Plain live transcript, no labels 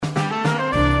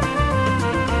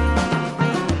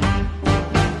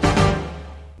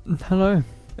Hello.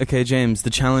 Okay, James, the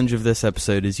challenge of this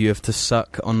episode is you have to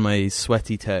suck on my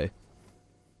sweaty toe.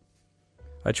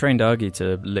 I trained Argy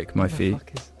to lick my feet.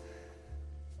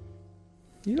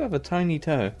 You have a tiny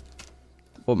toe.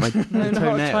 What, my No, not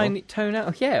toenail? a tiny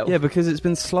toenail. Yeah. Yeah, because it's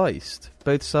been sliced,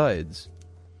 both sides.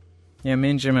 Yeah, me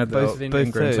and Jim had both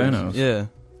ingrown toes. toenails. Yeah.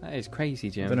 That is crazy,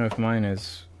 I Jim. don't know if mine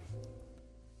is.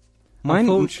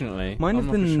 Unfortunately, mine I'm have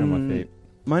not gonna show my been feet.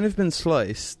 mine have been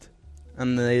sliced,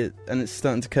 and it's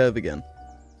starting to curve again.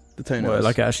 The toenails. What,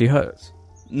 like it actually hurts?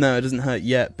 No, it doesn't hurt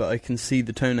yet, but I can see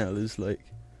the toenail is like.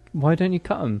 Why don't you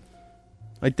cut them?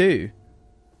 I do.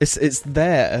 It's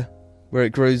there where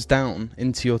it grows down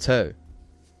into your toe.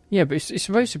 Yeah, but it's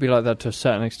supposed to be like that to a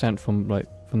certain extent from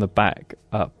the back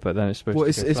up, but then it's supposed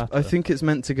Well, to go flatter. I think it's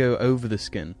meant to go over the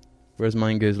skin, whereas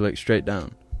mine goes like straight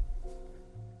down.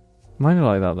 Mine are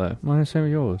like that though. Mine are the same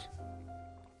as yours.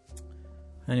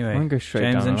 Anyway, Mine goes straight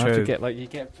James down. I have intro. to get you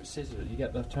get scissors, you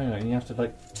get the toenail, and you have to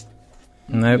you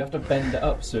Nope. have to bend it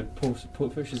up so it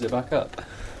pushes it back up.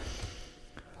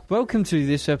 Welcome to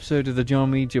this episode of the Jar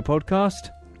Media Podcast.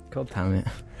 God damn it.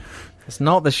 It's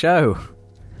not the show.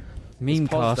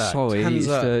 Memecast, that. sorry, Hands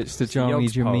up. it's the Jar Media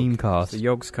It's Memecast. the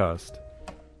Yogscast.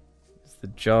 It's the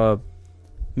Jar...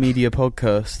 Media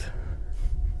podcast.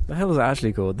 The hell is it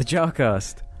actually called? The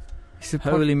JARCAST. It's the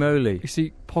Holy moly. You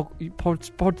see,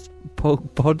 pods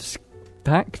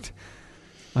stacked?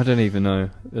 I don't even know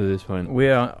at this point. We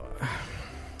are...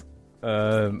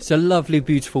 It's a lovely,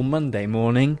 beautiful Monday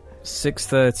morning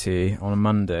 6:30 on a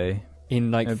Monday. in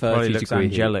like It 30 probably looks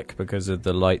degrees. angelic because of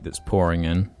the light that's pouring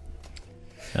in.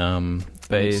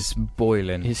 But it's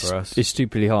boiling for us. It's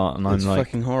stupidly hot, and It's I'm like,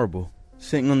 fucking horrible.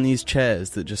 Sitting on these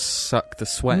chairs that just suck the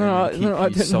sweat. no, and keep I you don't know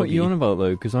what soggy. you're on about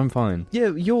though, because I'm fine. Yeah,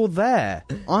 you're there.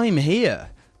 I'm here.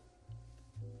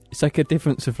 It's like a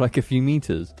difference of like a few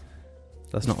meters.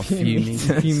 That's not a few meters.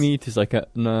 A few meters, like a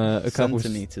couple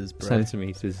Centimeters, bro.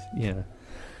 centimeters. Yeah.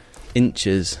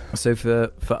 Inches. So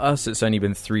for us, it's only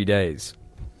been 3 days.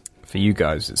 For you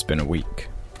guys, it's been a week.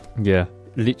 Yeah.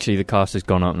 Literally, the cast has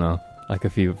gone up now, like a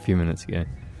few minutes ago.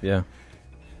 Yeah.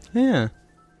 Yeah.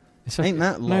 It's like, Ain't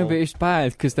that long? no, but it's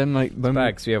bad because then like when we,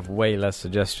 Bags, we have way less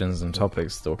suggestions and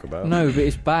topics to talk about. no, but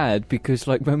it's bad because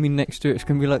like when we next do it, it's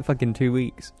gonna be like fucking 2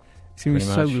 weeks. It's gonna be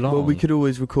Pretty so much. long. Well, we could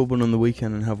always record one on the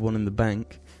weekend and have one in the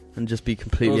bank and just be It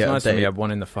completely was out nice of when we date. had one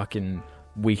in the fucking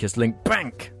weakest link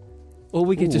bank. Or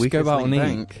we could Ooh, just weakest go out and link eat.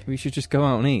 bank. We should just go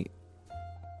out and eat.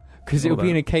 Because What it'll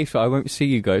be in about- a case where I won't see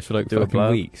you guys for like Do a fucking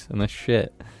blab? weeks, and that's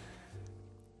shit.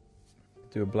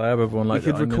 Do a blab, everyone like we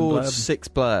could the onion record blab. 6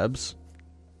 blabs,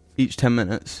 each 10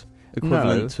 minutes,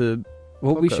 equivalent to...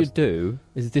 What we Podcast. should do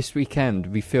is this weekend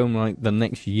we film like the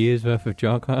next year's worth of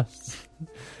JARCasts.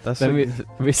 That's Then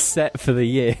we're set for the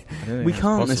year. I don't think we that's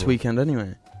can't this possible. weekend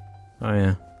anyway. Oh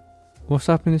yeah. What's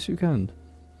happening this weekend?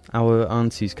 Our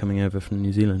auntie's coming over from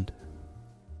New Zealand.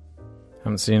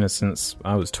 Haven't seen her since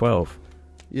I was 12.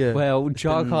 Yeah. Well, been-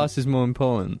 JARCast is more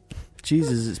important.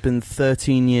 Jesus, it's been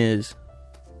 13 years.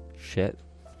 Shit.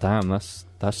 Damn,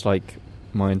 that's like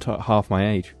my entire half my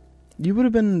age. You would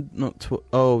have been not...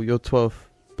 your 12th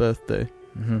birthday.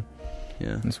 Mm-hmm.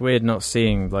 Yeah. It's weird not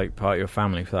seeing like part of your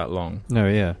family for that long. No,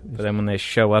 yeah. But then when they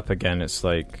show up again, it's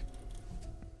like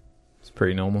it's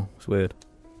pretty normal. It's weird.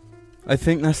 I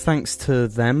think that's thanks to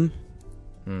them.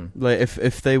 Like,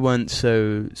 if they weren't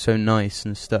so nice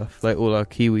and stuff, like all our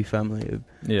Kiwi family are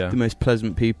Yeah. the most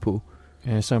pleasant people.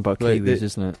 Yeah, it's something about Like, Kiwis,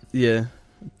 isn't it? Yeah.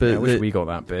 But Yeah, I wish we got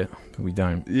that bit, but we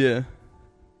don't. Yeah.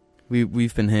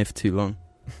 We've been here for too long.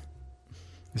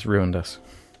 It's ruined us.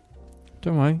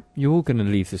 Don't worry, you're all going to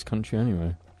leave this country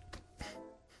anyway.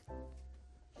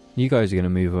 You guys are going to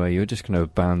move away. You're just going to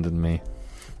abandon me.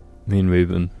 Me and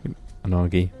Ruben and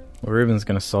Argy. Well, Ruben's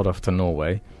going to sod off to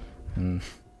Norway, and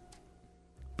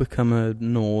Become a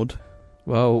Nord.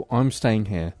 Well, I'm staying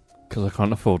here because I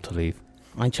can't afford to leave.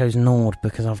 I chose Nord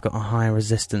because I've got a higher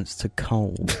resistance to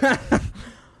cold.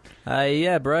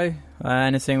 yeah, bro.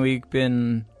 Anything we've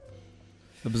been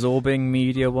absorbing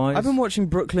media-wise? I've been watching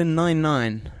Brooklyn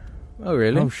Nine-Nine. Oh,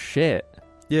 really? Oh shit!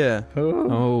 Yeah.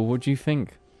 Oh, what do you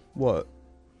think? What?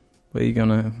 Where are you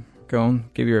gonna go on?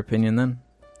 Give your opinion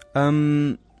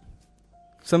then.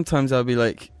 Sometimes I'll be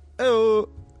like, oh,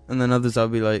 and then others I'll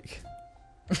be like,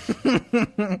 No,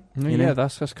 You yeah, know?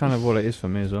 that's kind of what it is for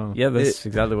me as well. Yeah, that's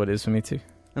exactly what it is for me too.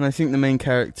 and I think the main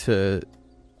character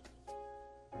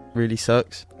really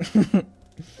sucks.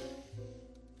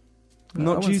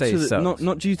 Not due to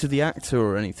not due to the actor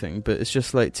or anything, but it's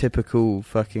just like typical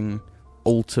fucking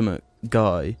ultimate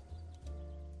guy.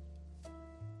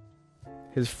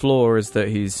 His flaw is that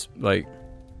he's like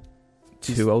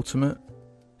too ultimate.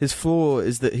 His flaw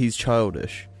is that he's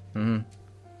childish. Mm-hmm.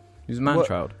 He's a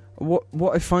man-child.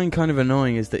 What I find kind of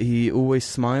annoying is that he always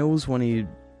smiles when he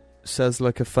says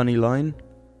like a funny line.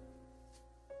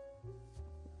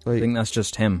 I think that's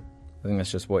just him. I think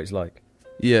that's just what he's like.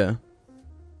 Yeah.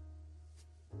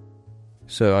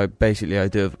 So I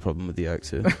do have a problem with the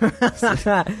actor.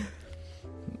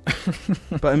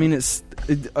 But I mean, it's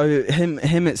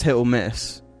hit or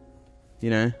miss. You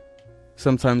know,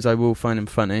 sometimes I will find him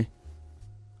funny.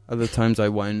 Other times I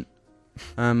won't.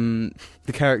 The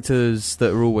characters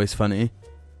that are always funny,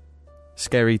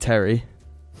 Scary Terry,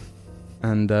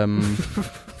 and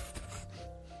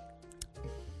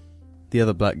the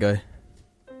other black guy,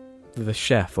 The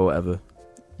chef or whatever.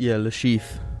 yeah, Le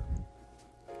Chief.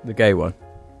 The gay one.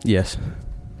 Yes,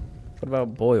 What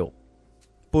about Boyle?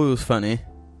 Boyle's funny.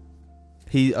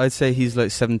 I'd say he's like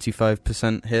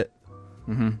 75% hit.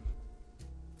 Mm-hmm.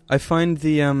 I find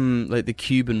the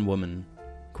Cuban woman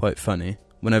quite funny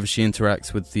whenever she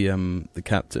interacts with the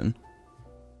captain.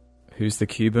 Who's the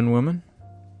Cuban woman?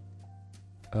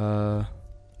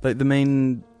 Like the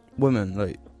main woman,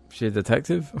 like, She a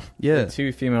detective? yeah,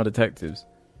 Two female detectives.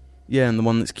 yeah, and the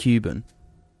one that's Cuban.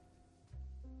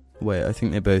 Wait, I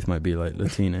think they both might be like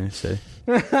Latino. So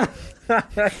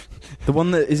the one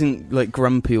that isn't like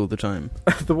grumpy all the time.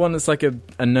 The one that's like a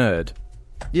nerd.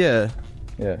 Yeah,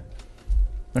 Yeah.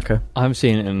 Okay. I haven't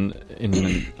seen it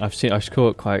in I saw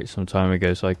it quite some time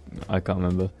ago, so I can't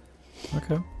remember.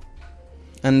 Okay.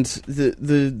 and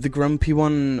the grumpy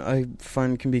one I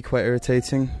find can be quite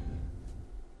irritating.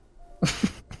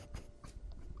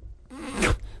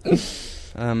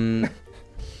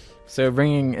 So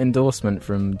ringing endorsement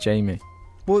from Jamie.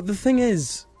 Well, the thing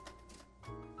is,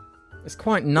 It's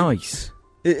quite nice.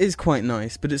 it is quite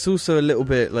nice, but it's also a little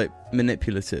bit like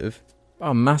manipulative.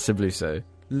 Oh, massively so.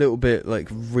 A little bit like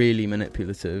really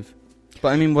manipulative. But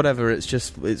I mean, whatever.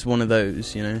 It's one of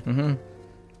those, you know. Mm-hmm.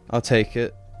 I'll take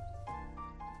it.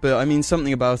 But I mean,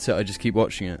 something about it, I just keep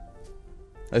watching it.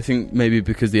 I think maybe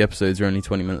because the episodes are only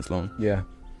 20 minutes long. Yeah.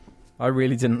 I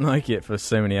really didn't like it for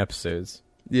so many episodes.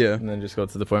 Yeah. And then just got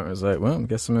to the point where I was like, well, I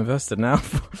guess I'm invested now.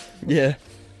 Yeah.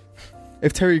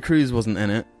 If Terry Crews wasn't in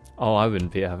it, Oh, I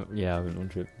wouldn't be. I wouldn't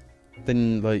want to.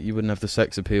 then like you wouldn't have the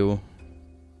sex appeal.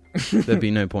 There'd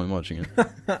be no point watching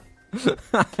it.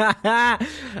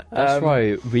 That's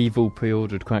why we've all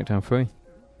pre-ordered Crackdown 3.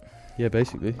 Yeah,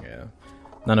 basically. Yeah.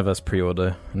 None of us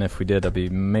pre-order, and if we did, I'd be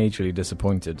majorly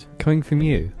disappointed. Coming from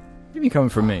you. You mean coming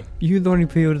from me? You're the one who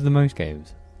pre-ordered the most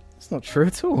games. It's not true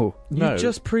at all. No. You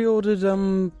just pre-ordered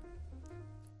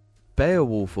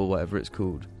Beowulf or whatever it's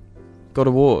called. God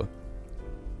of War.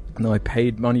 No, I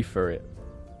paid money for it.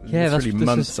 Yeah, Literally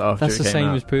months after that's it the came same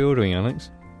out. as pre-ordering, Alex.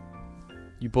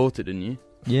 You bought it, didn't you?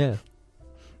 Yeah.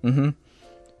 Mm-hmm.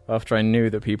 After I knew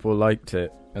that people liked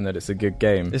it and that it's a good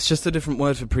game. It's just a different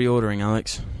word for pre-ordering,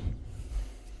 Alex.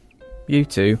 You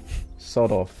two,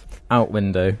 sod off. Out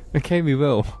window. Okay, we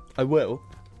will. I will.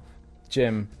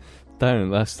 Jim. Don't.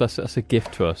 That's a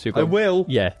gift to us. You've I got- will.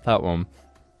 Yeah, that one.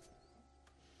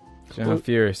 Do you know how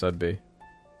furious I'd be?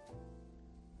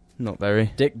 Not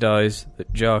very. Dick dies,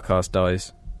 that JARCAST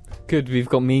dies. Good. We've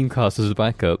got Memecast as a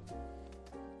backup.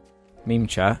 Meme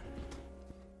chat.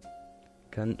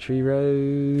 Country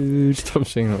road. Stop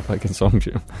singing that fucking song,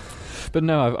 Jim. But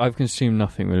no, I've consumed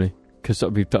nothing really because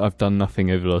I've done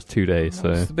nothing over the last 2 days.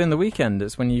 So It's been the weekend.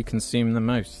 It's when you consume the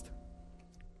most.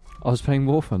 I was playing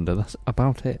War Thunder. That's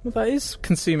about it. Well, that is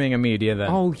consuming a media then.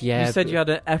 Oh yeah. You said you had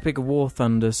an epic War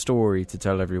Thunder story to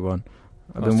tell everyone.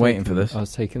 I've I was been waiting for taking- this. I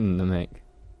was taking the mic.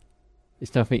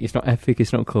 It's nothing. It's not epic.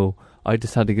 It's not cool. I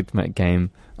just had a good mech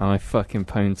game and I fucking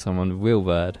pwned someone real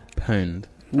bad. Pwned.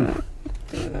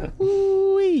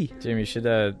 Ooh-wee. Jim, you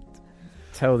should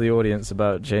tell the audience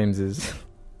about James's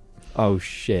Oh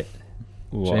shit.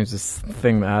 What? James's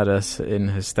thing that had us in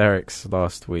hysterics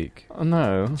last week. Oh,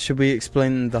 no. Should we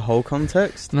explain the whole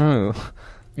context? No.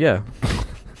 Yeah.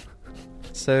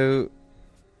 So,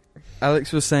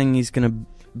 Alex was saying he's going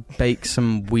to bake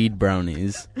some weed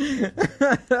brownies.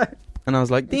 And I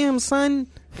was like, damn, son,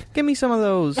 give me some of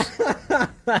those.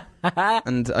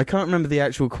 And I can't remember the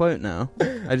actual quote now.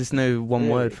 I just know one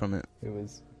word from it. It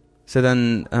was. So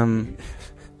then, and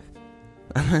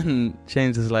then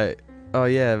James was like, oh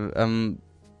yeah,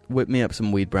 whip me up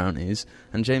some weed brownies.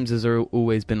 And James has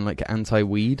always been like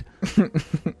anti-weed.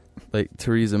 Like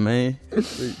Theresa May. Like,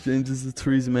 James is the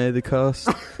Theresa May of the cast.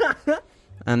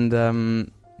 And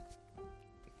then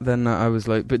I was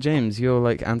like, but James, you're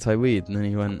like anti-weed. And then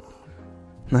he went,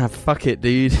 nah, fuck it,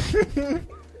 dude.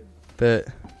 But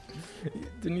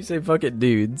Didn't you say fuck it,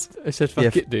 dudes? I said fuck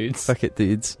Yeah, it, dudes. fuck it,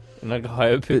 dudes. And like a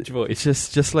higher pitch voice.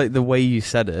 It's just like the way you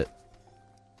said it.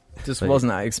 Just Like-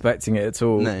 wasn't expecting it at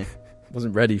all. No.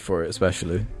 Wasn't ready for it,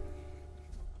 especially.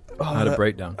 I had a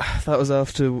breakdown. That was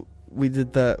after we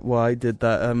did that. Well, I did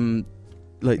that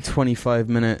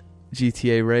 25-minute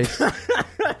GTA race.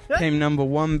 Came number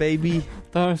 1, baby.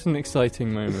 That was an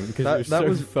exciting moment because that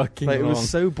was fucking like, long. it was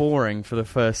so boring for the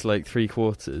first 3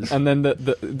 quarters. And then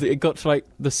it got to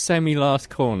the semi-last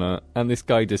corner, and this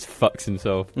guy just fucks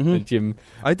himself. Mm-hmm. And Jim,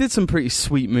 I did some pretty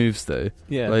sweet moves though,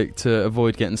 yeah, to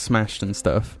avoid getting smashed and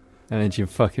stuff. and then Jim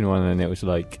fucking won, and it was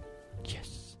like,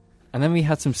 yes. And then we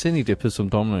had some Cinny Dippers from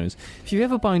Domino's. If you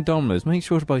ever buy Domino's, make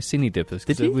sure to buy Cinny Dippers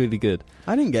because Did they're you? really good.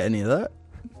 I didn't get any of that.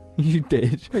 You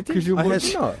did because you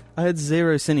watched. I had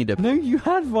 0 Cinny Dip. No, you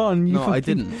had one. You No, I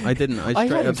fucking- didn't. I didn't. I I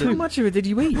straight had up two. How didn't. much of it did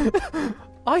you eat?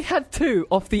 I had 2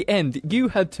 off the end. You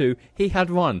had 2. He had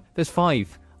 1. There's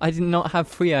 5. I did not have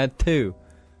 3. I had 2.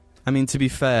 I mean, to be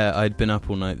fair, I'd been up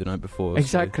all night the night before. so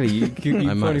Exactly. You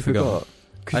I might probably have forgotten. forgot.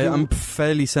 'Cause I'm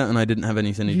fairly certain I didn't have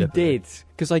any Cinny You Dip. did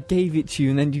because I gave it to you,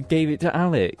 and then you gave it to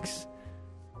Alex.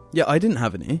 Yeah, I didn't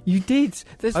have any. You did.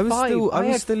 There's I was 5. I was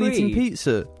had still 3. eating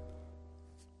pizza.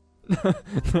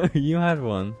 No, you had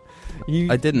one.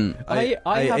 I didn't. I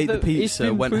have ate the it's pizza,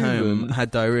 been went proven- home,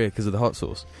 had diarrhea because of the hot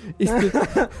sauce.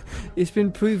 It's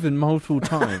been proven multiple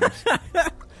times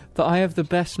that I have the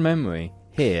best memory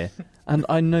here, and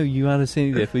I know you had a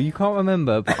Cindy Dipper. You can't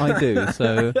remember, but I do.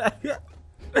 So,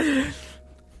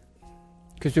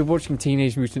 because you're watching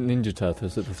Teenage Mutant Ninja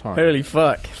Turtles at the time, Holy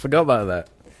fuck! Forgot about that.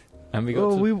 and we got.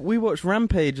 Oh, to, we watched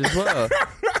Rampage as well.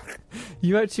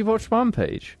 You actually watched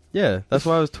Rampage? Yeah, that's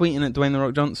why I was tweeting at Dwayne The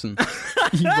Rock Johnson.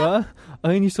 You were?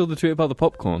 I only saw the tweet about the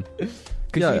popcorn.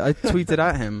 Yeah, I tweeted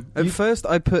at him. At first,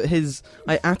 I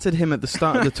atted him at the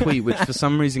start of the tweet, which for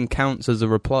some reason counts as a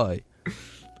reply.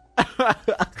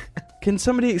 Can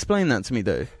somebody explain that to me,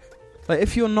 though? Like,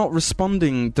 if you're not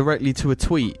responding directly to a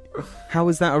tweet, how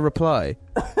is that a reply?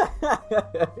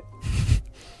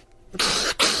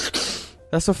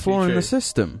 That's a flaw in the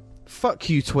system. Fuck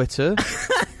you, Twitter.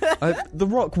 The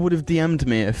Rock would have DM'd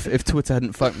me if Twitter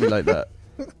hadn't fucked me like that.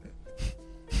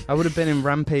 I would have been in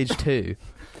Rampage 2.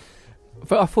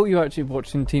 But I thought you were actually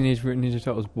watching Teenage Mutant Ninja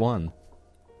Turtles 1.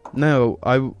 No,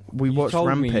 we You watched told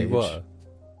Rampage. Me you were.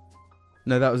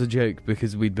 No, that was a joke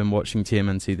because we'd been watching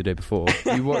TMNT the day before.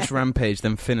 We watched Rampage,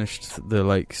 then finished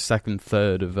the second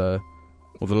third of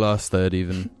or the last third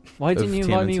even. Why didn't of you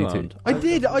invite me TMNT2. round? I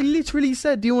did. I literally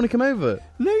said, "Do you want to come over?"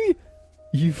 No,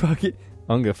 you fucking.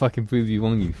 I'm gonna fucking prove you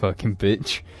wrong, you fucking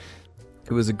bitch.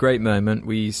 It was a great moment.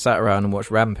 We sat around and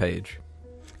watched Rampage.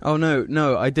 Oh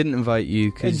no, I didn't invite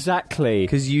you Exactly.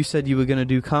 because you said you were going to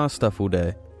do car stuff all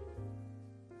day.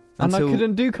 And I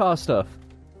couldn't do car stuff.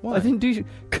 Why? I didn't do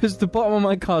because the bottom of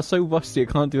my car is so rusty. I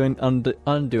can't do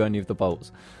undo any of the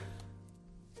bolts.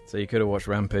 So you could have watched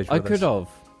Rampage with I us. could have.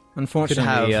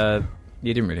 Unfortunately,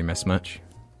 you didn't really miss much.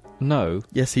 No,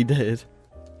 Yes, he did.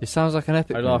 it sounds like an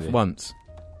epic. I laughed movie. once.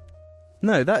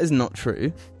 No, that is not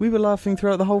true. We were laughing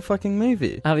throughout the whole fucking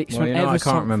movie. Alex, Well, whenever I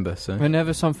can't remember. So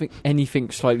Whenever anything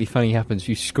slightly funny happens,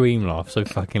 you scream laugh so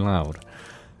fucking loud.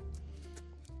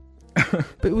 But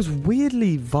it was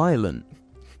weirdly violent.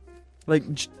 Like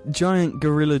giant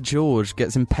gorilla George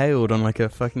gets impaled on a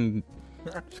fucking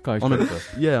Skyscraper. on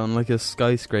a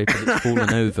skyscraper that's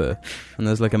fallen over, and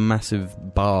there's a massive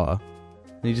bar,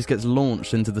 and he just gets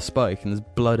launched into the spike, and there's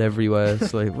blood everywhere.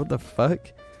 It's like, what the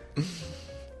fuck?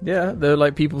 yeah, there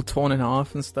were people torn in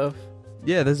half and stuff.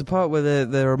 Yeah, there's a part where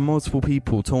there are multiple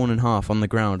people torn in half on the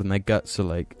ground, and their guts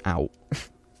are out,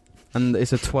 and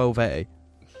it's a 12A.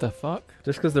 The fuck?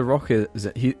 Just because The Rock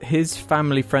his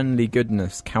family-friendly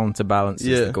goodness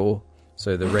counterbalances the gore.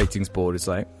 So the ratings board is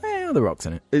The Rock's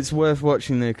in it. It's worth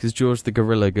watching there because George the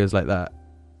gorilla goes like that.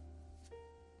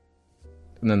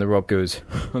 And then The Rock goes,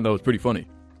 that was pretty funny.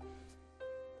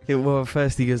 Well,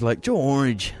 first he goes like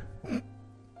George,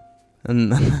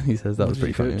 and then he says that was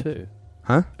pretty funny. Too.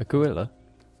 Huh? A gorilla?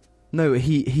 No,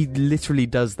 he literally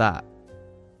does that.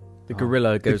 The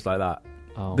gorilla goes like that.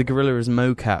 Oh. The gorilla is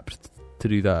mo-capped to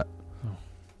do that.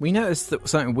 We noticed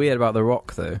something weird about The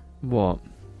Rock, though. What?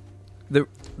 The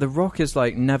Rock is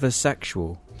never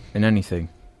sexual in anything,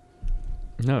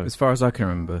 No. as far as I can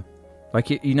remember.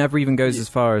 He never even goes as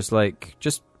far as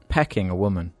just pecking a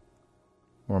woman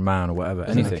or a man or whatever.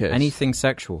 Anything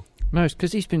sexual. No, it's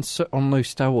because he's been on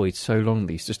those steroids so long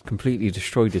that he's just completely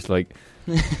destroyed his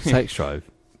sex drive.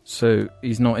 So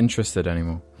he's not interested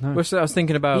anymore. No. Which I was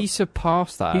thinking about. He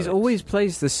surpassed that. He's Alex. always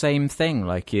plays the same thing.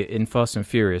 In Fast and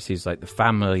Furious, he's the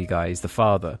family guy. He's the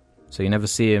father. So you never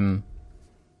see him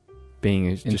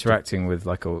being interacting with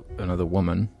another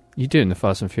woman. You do in the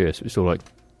Fast and Furious. It's all ugh.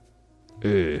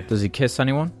 Does he kiss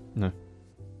anyone? No.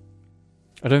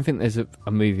 I don't think there's a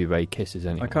movie where he kisses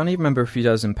anyone. I can't even remember if he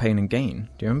does in Pain and Gain.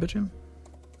 Do you remember, Jim?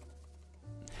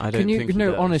 I don't think he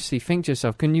does. Honestly, think to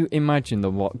yourself, can you imagine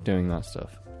The Rock doing that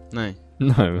stuff? No.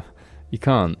 No, you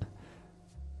can't.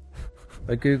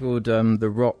 I googled The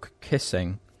Rock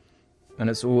kissing, and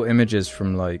it's all images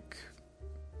from like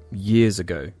years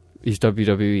ago. His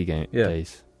WWE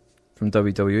days. From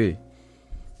WWE.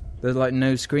 There's like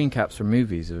no screen caps from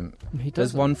movies.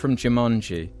 There's one from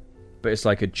Jumanji, but it's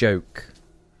like a joke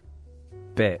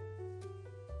bit.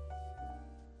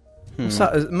 What's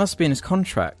that? It must be in his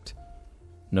contract.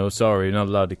 No, sorry, you're not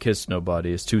allowed to kiss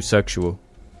nobody. It's too sexual.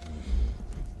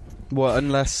 Well,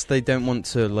 unless they don't want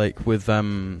to, like, with, what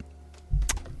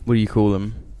do you call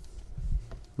them?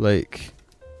 Like,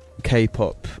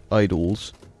 K-pop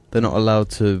idols. They're not allowed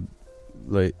to,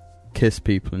 like, kiss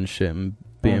people and shit and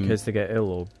be in... kiss to get ill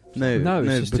or... No,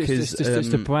 it's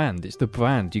the brand. It's the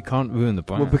brand. You can't ruin the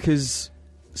brand. Well, because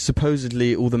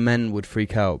supposedly all the men would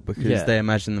freak out because they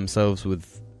imagine themselves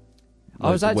with...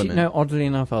 oddly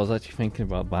enough, I was actually thinking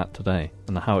about that today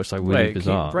and how it's like really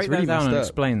bizarre. Break that down and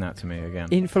explain that to me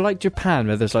again. For like Japan,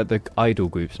 where there's like the idol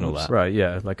groups and all that. Right,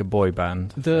 yeah, like a boy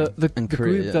band. The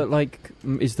group that like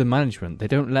is the management. They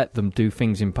don't let them do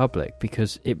things in public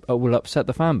because it will upset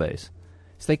the fan base.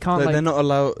 So they can't. They're not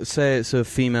allowed. Say it's a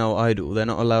female idol. They're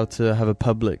not allowed to have a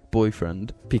public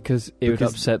boyfriend because it would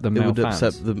upset the male fans. It would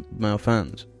upset the male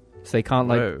fans. So they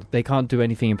can't they can't do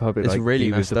anything in public. It's like really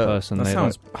be with the person. That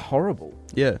sounds horrible.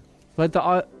 Yeah,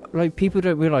 like people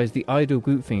don't realise the idol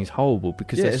group thing is horrible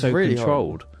because they're so really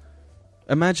controlled.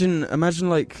 Imagine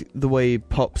like the way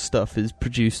pop stuff is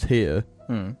produced here,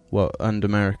 and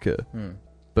America,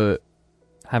 but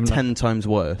 10 times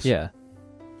worse. Yeah,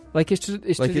 like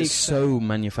it's so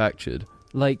manufactured.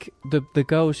 Like the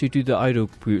girls who do the idol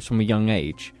groups from a young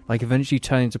age, like eventually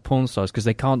turn into porn stars because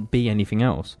they can't be anything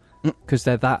else. Because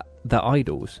they're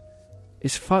idols.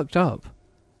 It's fucked up.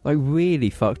 Like, really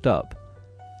fucked up.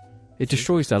 It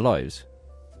destroys their lives.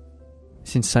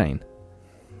 It's insane.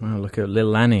 Wow, look at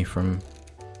Lil Annie from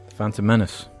Phantom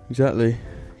Menace. Exactly.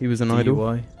 He was an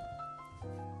idol.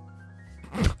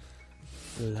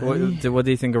 What do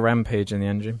you think of Rampage in the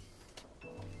engine?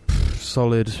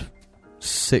 Solid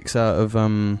 6 out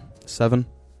of 7.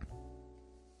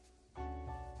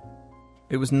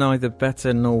 It was neither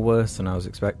better nor worse than I was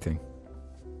expecting.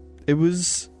 It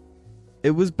was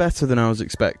better than I was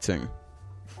expecting,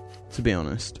 to be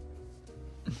honest.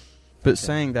 But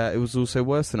saying that, it was also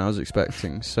worse than I was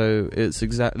expecting. So it's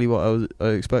exactly what I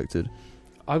expected.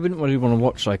 I wouldn't really want to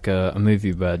watch like a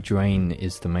movie where Drain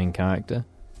is the main character,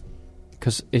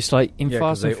 because it's like in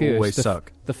Fast and Furious,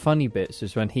 the funny bits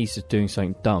is when he's just doing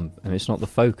something dumb and it's not the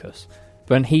focus.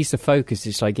 When he's the focus,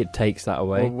 it's like it takes that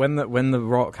away. Well, when the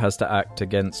Rock has to act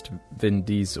against Vin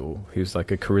Diesel, who's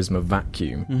like a charisma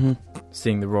vacuum,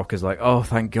 seeing the Rock is like, oh,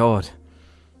 thank God.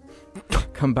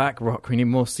 Come back, Rock. We need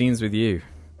more scenes with you.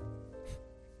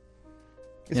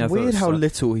 It's weird how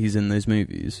little he's in those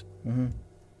movies.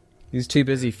 He's too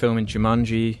busy filming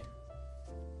Jumanji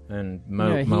and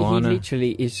Moana. He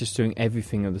literally is just doing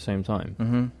everything at the same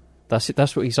time. That's it.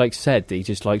 That's what he's like said. That he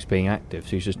just likes being active, so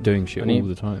he's just doing shit all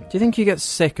the time. Do you think he gets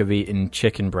sick of eating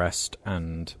chicken breast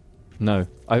and? No,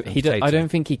 I don't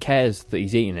think he cares that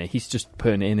he's eating it. He's just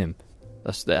putting it in him.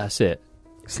 That's it.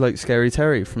 It's like Scary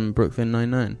Terry from Brooklyn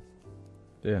Nine-Nine.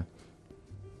 Yeah,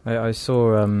 I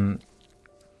saw.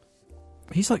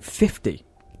 He's like 50.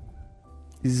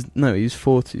 He's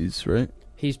 40s, right?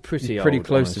 He's pretty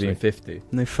close honestly. to being 50.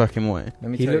 No fucking way.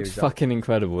 He looks fucking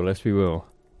incredible. Let's be real.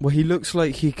 Well, he looks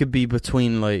like he could be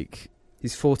between, like...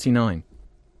 He's 49.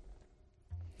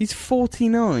 He's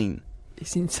 49?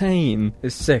 It's insane.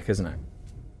 It's sick, isn't it?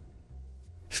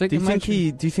 It's like do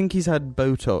you think he's had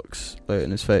Botox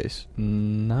in his face?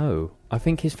 No. I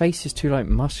think his face is too, like,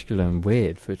 muscular and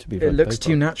weird for it to be like It looks Botox.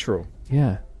 too natural.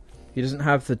 Yeah. He doesn't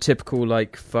have the typical,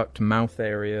 like, fucked mouth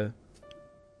area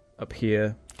up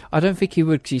here. I don't think he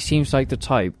would, because he seems like the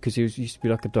type, because he used to be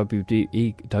like a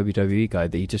WWE guy,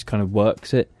 that he just kind of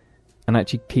works it and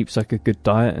actually keeps like a good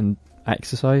diet and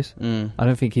exercise. I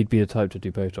don't think he'd be the type to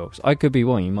do Botox. I could be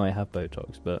wrong, he might have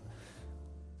Botox, but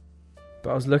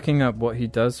I was looking up what he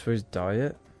does for his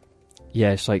diet.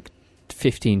 Yeah, it's like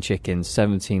 15 chickens,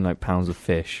 17 like pounds of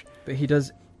fish. But he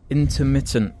does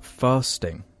intermittent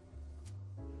fasting.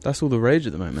 That's all the rage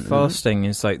at the moment. Fasting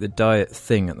is like the diet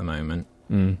thing at the moment.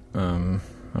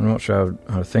 I'm not sure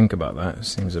how to think about that. It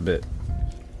seems a bit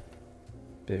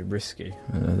risky.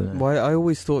 Why? I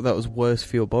always thought that was worse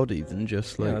for your body than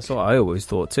just like... Yeah, that's what I always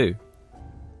thought too.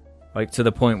 Like to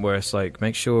the point where it's like,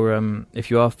 make sure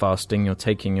if you are fasting, you're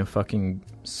taking your fucking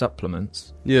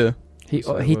supplements. Yeah.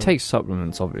 He takes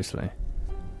supplements, obviously.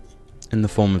 In the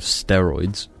form of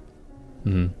steroids.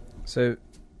 So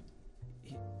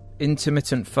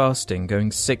intermittent fasting,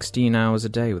 going 16 hours a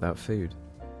day without food.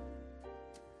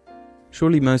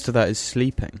 Surely most of that is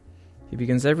sleeping. He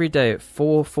begins every day at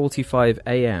 4:45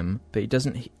 a.m, but he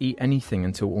doesn't eat anything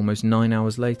until almost 9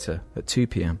 hours later, at 2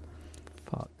 p.m.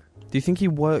 Fuck. Do you think he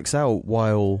works out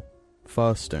while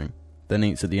fasting, then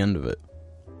eats at the end of it?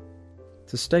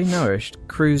 To stay nourished,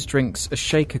 Cruz drinks a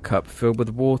shaker cup filled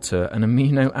with water and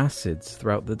amino acids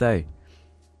throughout the day.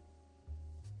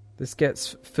 This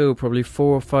gets filled probably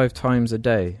 4 or 5 times a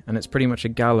day, and it's pretty much a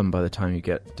gallon by the time you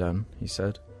get done, he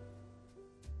said.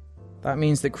 That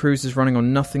means that Cruz is running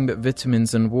on nothing but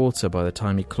vitamins and water by the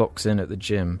time he clocks in at the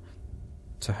gym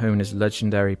to hone his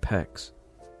legendary pecs.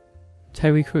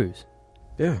 Terry Crews.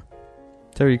 Yeah.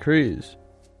 Terry Crews.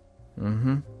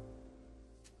 Mm-hmm.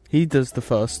 He does the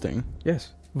fasting.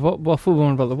 Yes. What full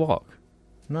one about the walk?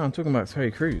 No, I'm talking about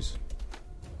Terry Crews.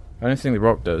 I don't think The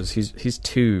Rock does. He's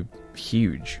too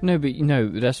huge. No, but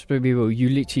that's pretty real. You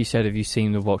literally said, have you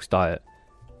seen the Walk's diet?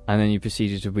 And then you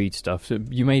proceeded to read stuff. So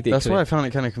you made it That's clear. why I found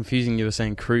it kind of confusing you were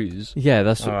saying Crews. Yeah,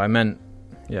 that's... Oh, I meant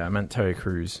Terry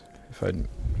Crews.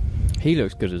 He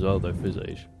looks good as well, though, for his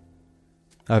age.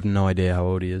 I have no idea how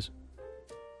old he is.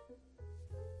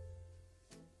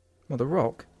 Well, The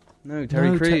Rock? No,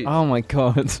 Terry Crews. Oh my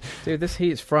god. Dude, this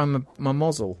heat's frying my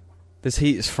muzzle. This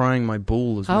heat is frying my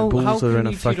balls. How My balls are can in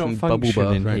a you two not fucking bubble function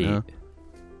bath in right heat?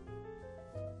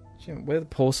 now. We're the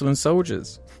porcelain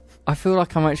soldiers. I feel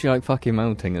like I'm actually like fucking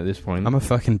melting at this point. I'm a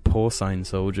fucking porcine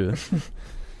soldier.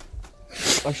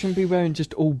 I shouldn't be wearing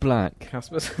just all black.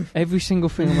 Casper's. Every single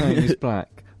thing I'm wearing is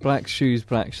black. Black shoes,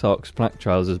 black socks, black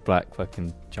trousers, black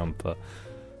fucking jumper.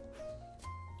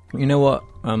 You know what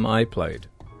I played?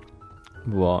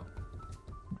 What?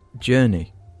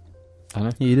 Journey. I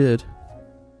know. You did.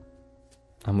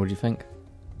 And what do you think?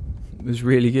 It was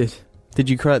really good. Did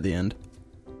you cry at the end?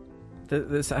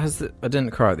 I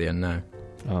didn't cry at the end, no.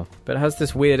 Oh. But it has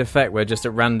this weird effect where just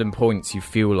at random points you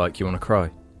feel like you want to cry.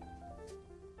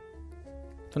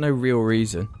 For no real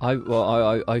reason.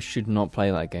 I should not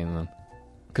play that game then.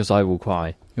 Because I will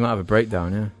cry. You might have a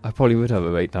breakdown, yeah. I probably would have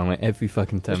a breakdown like every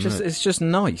fucking 10 minutes. It's just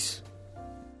nice.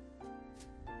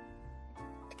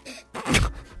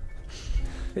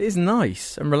 It is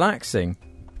nice and relaxing.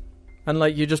 And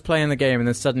like you're just playing the game and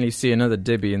then suddenly you see another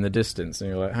dibby in the distance and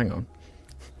you're like, hang on.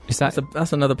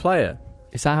 That's another player.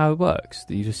 Is that how it works?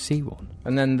 That you just see one?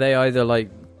 And then they either like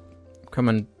come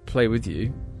and play with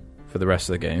you for the rest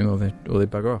of the game or they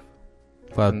bugger off.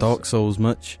 Wow, Dark Souls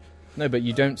much? No, but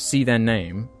you don't see their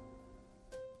name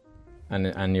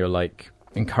and you're like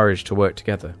encouraged to work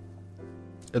together.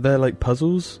 Are there like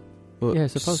puzzles? What? Yeah,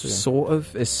 it's a puzzle. Sort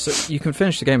of. You can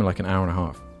finish the game in like an hour and a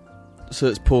half. So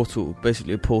it's Portal,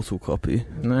 basically a Portal copy.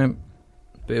 No,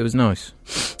 but it was nice.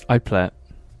 I'd play it.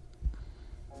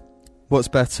 What's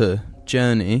better,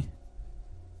 Journey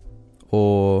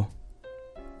or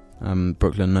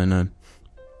Brooklyn Nine-Nine?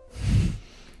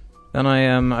 Then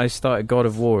I started God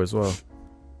of War as well.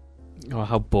 Oh,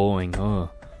 how boring. Oh,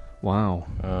 wow.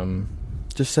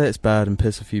 Just say it's bad and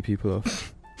piss a few people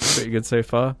off. Pretty good so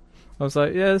far. I was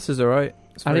like, yeah, this is alright.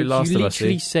 It's very Alex, Last you of Us.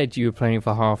 literally said you were playing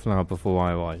for half an hour before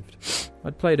I arrived.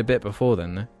 I'd played a bit before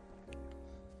then, though.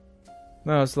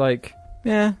 No, I was like,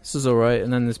 yeah, this is alright.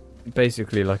 And then there's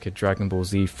basically like a Dragon Ball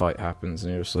Z fight happens,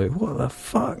 and you're just like, what the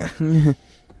fuck?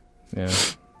 Yeah,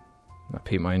 that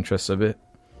piqued my interest a bit.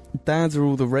 Dads are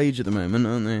all the rage at the moment,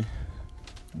 aren't they?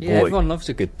 Yeah, Boy. everyone loves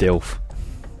a good DILF.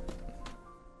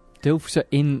 DILFs are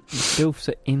in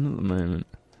at the moment.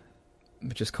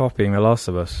 Just copying The Last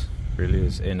of Us really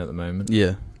is in at the moment.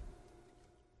 Yeah.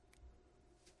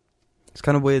 It's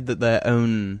kind of weird that their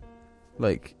own,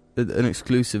 like, an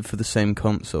exclusive for the same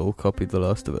console copied The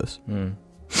Last of Us. Mm.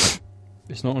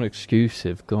 It's not an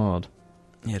exclusive, God.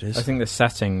 Yeah, it is. I think the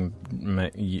setting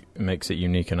makes it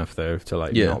unique enough, though, to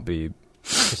like not be.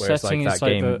 The Whereas, setting like, is that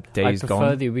like game, Days I prefer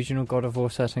Gone. the original God of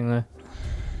War setting, though.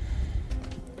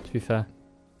 To be fair.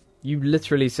 You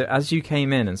literally said, as you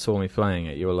came in and saw me playing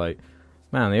it, you were like,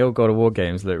 man, the old God of War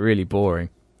games look really boring.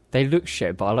 They look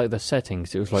shit, but I like the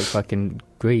settings. It was like fucking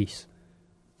Greece.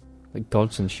 Like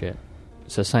gods and shit.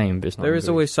 It's the same, but it's not. There is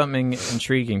always something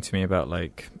intriguing to me about,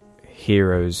 like,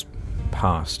 heroes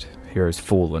past, heroes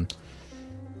fallen.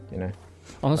 You know?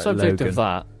 On the like subject Logan. of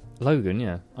that, Logan,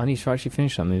 yeah. I need to actually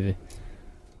finish that movie.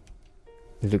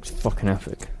 It looks fucking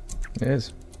epic. It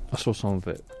is. I saw some of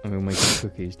it, and we were making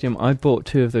cookies. Jim, I bought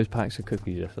 2 of those packs of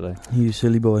cookies yesterday. You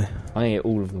silly boy. I ate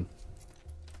all of them.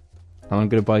 And I'm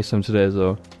going to buy some today as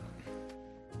well.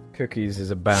 Cookies is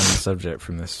a banned subject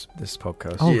from this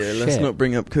podcast. Oh, yeah, let's shit. not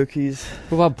bring up cookies.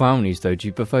 What about brownies, though? Do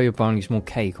you prefer your brownies more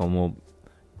cake or more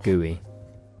gooey?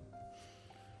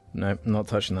 No, I'm not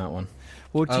touching that one.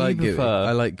 What do I you like gooey. prefer?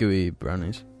 I like gooey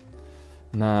brownies.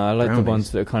 Nah, I like Brownies. the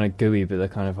ones that are kind of gooey, but they're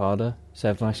kind of harder. So they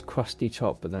have a nice crusty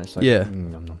top, but then it's like... Yeah.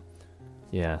 Nom, nom.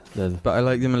 Yeah. They're the... But I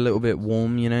like them a little bit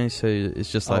warm, you know, so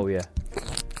it's just like... Oh, yeah.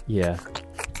 Yeah.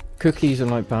 Cookies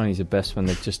and like brownies are best when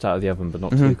they're just out of the oven, but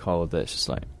not Mhm. too cold. That it's just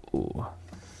like, ooh.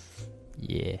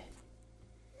 Yeah.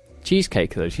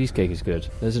 Cheesecake, though. Cheesecake is good.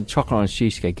 There's a chocolate orange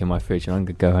cheesecake in my fridge, and I'm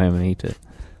going to go home and eat it.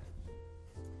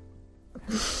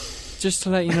 Just to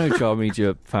let you know, Jar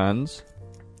Media fans,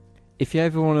 if you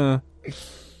ever want to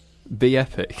be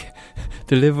epic,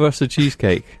 deliver us a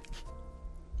cheesecake.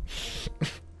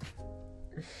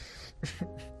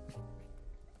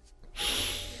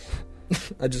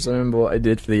 I just remember what I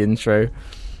did for the intro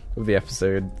of the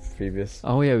episode previous.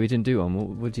 Oh, yeah, we didn't do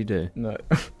one. What did you do? No.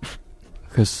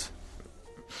 Because...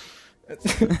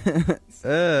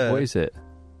 What is it?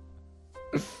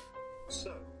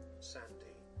 So,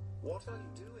 Sandy, what are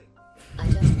you doing? I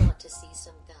just want to see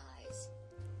some guys.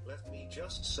 Let me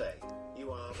just say,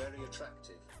 you are very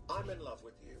attractive. I'm in love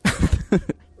with you.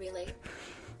 Really?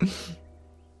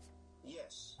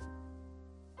 Yes.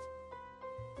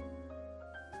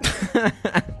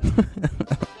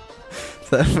 Is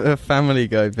that a Family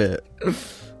Guy bit?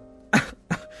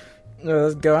 No,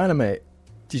 let's go animate.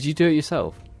 Did you do it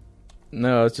yourself?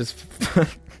 No, I was just...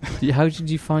 How did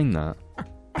you find that?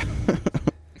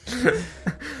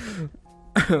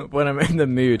 When I'm in the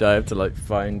mood, I have to like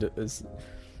find it as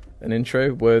an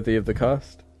intro worthy of the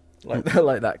cast, like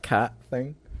that cat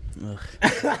thing.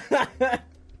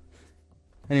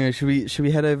 Anyway, should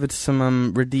we head over to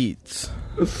some Reddits?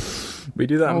 We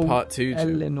do that in Oh, part 2.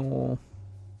 Jim. Eleanor.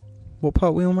 What part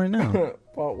are we on right now?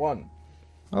 Part 1.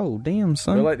 Oh, damn,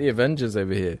 son. We're like the Avengers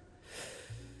over here.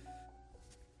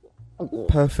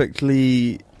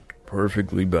 Perfectly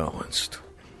balanced,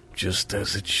 just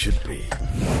as it should be.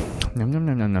 Nom nom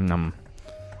nom nom nom nom.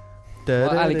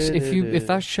 Well, Alex, if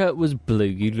that shirt was blue,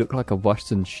 you'd look like a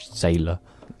Western sailor.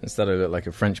 Instead, I look like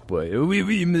a French boy. Oui,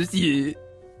 oui, monsieur.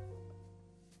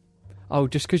 Oh,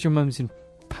 just because your mum's in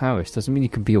Paris doesn't mean you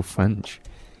can be all French.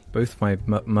 Both my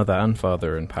mother and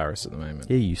father are in Paris at the moment.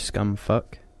 Yeah, you scum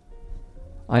fuck.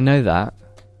 I know that.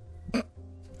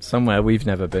 Somewhere we've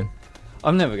never been.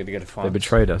 I'm never going to go to France. They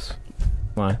betrayed us.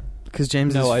 Why? Because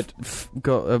James No, has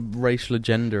got a racial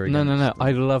agenda against No.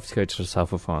 I'd love to go to the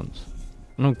south of France.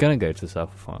 I'm not going to go to the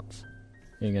south of France.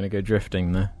 You're going to go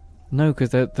drifting there? No, because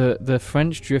the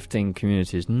French drifting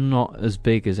community is not as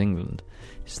big as England.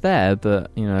 It's there,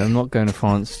 but, you know, I'm not going to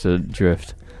France to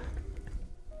drift.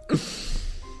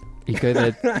 You go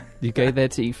there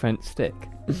to eat French stick.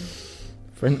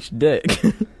 French dick.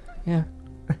 Yeah.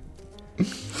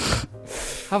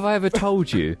 Have I ever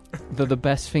told you that the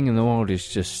best thing in the world is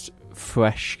just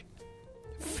fresh,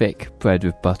 thick bread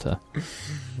with butter?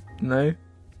 No.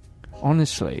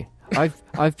 Honestly,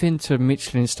 I've been to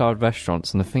Michelin-starred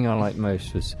restaurants, and the thing I liked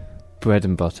most was bread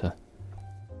and butter.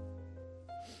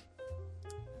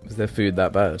 Was their food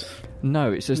that bad?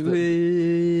 No, it's just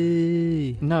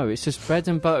it's just bread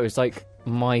and butter is like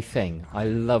my thing. I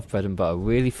love bread and butter.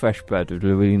 Really fresh bread with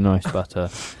really nice butter.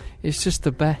 It's just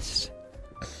the best.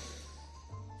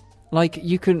 Like,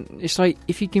 it's like,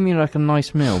 if you give me like a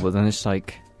nice meal, but then it's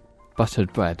like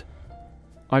buttered bread,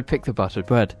 I'd pick the buttered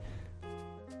bread.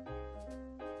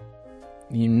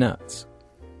 You nuts.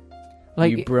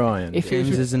 Like, you Brian. if it James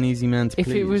was- is an easy man to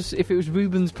please. if it was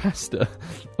Reuben's pasta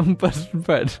on buttered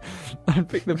bread, I'd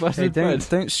pick the Hey, buttered bread.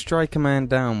 don't strike a man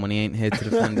down when he ain't here to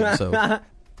defend himself. That'd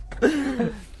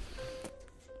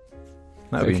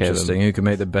be Okay, interesting. then. Who can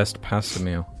make the best pasta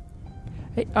meal?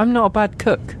 Hey, I'm not a bad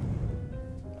cook.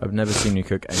 I've never seen you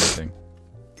cook anything.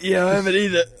 Yeah, I haven't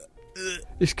either.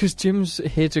 It's because Jim's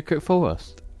here to cook for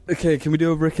us. Okay, can we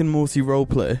do a Rick and Morty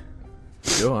roleplay?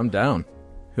 Sure, I'm down.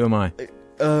 Who am I?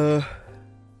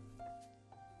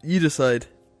 You decide.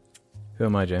 Who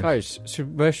am I, James? Guys,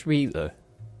 where should we eat though?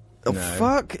 Oh, No.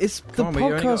 fuck! It's the Come on, but you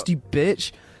only podcast, got- you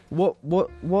bitch. What, We've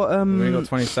only got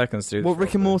 20 seconds to do what this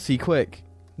Rick and properly. Morty, quick.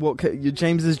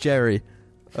 James is Jerry.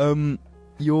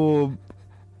 You're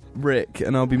Rick,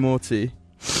 and I'll be Morty.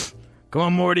 Come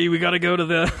on, Morty, we gotta go to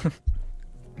the...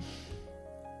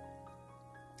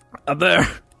 Up there.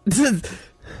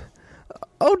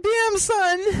 Oh, damn,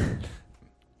 son!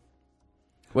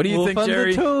 What do you think,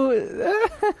 Jerry?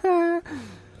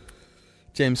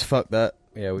 James, fuck that.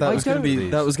 Yeah, That was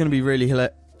gonna be really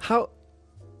hilarious. How?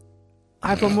 I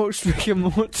haven't watched Rick and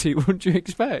Morty. What do you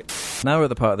expect? Now we're at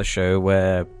the part of the show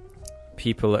where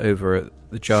people over at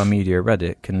the Jar Media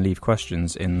Reddit can leave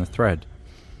questions in the thread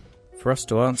for us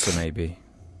to answer, maybe,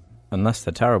 unless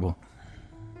they're terrible.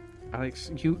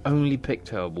 Alex, you only pick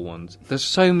terrible ones. There's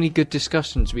so many good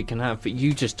discussions we can have, but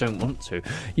you just don't want to.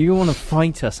 You want to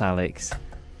fight us, Alex.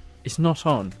 It's not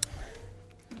on.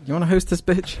 You want to host this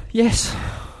bitch? Yes,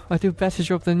 I do a better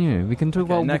job than you. We can talk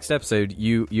about... Next episode,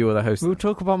 you are the host. We'll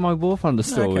talk about my War Thunder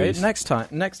stories. Okay,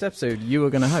 next episode, you are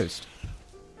going to host.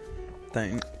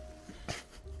 Thanks.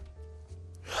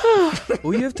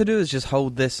 All you have to do is just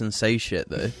hold this and say shit,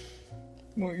 though.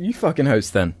 Well, you fucking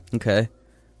host then. Okay.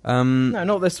 No,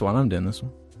 not this one. I'm doing this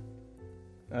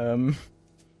one.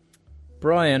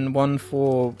 Brian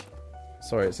 14.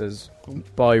 Sorry, it says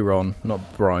Byron, not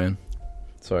Brian.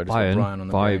 Sorry, I just got Brian on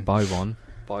the brain. By one.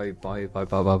 By.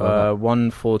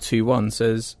 1421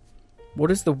 says,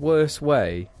 "What is the worst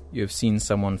way you have seen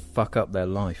someone fuck up their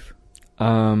life?"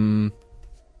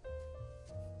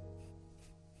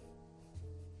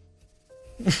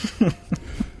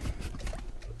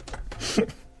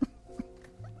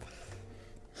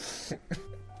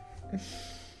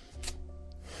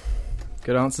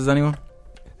 Good answers, anyone?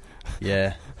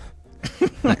 Yeah.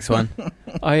 Next one.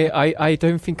 I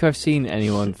don't think I've seen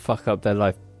anyone fuck up their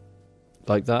life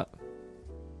like that.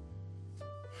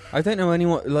 I don't know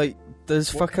anyone, like, does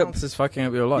fuck up... is fucking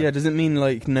up your life? Yeah, does it mean,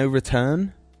 like, no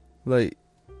return? Like...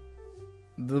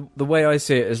 The way I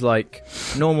see it is, like,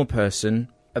 normal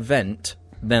event,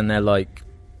 then they're, like,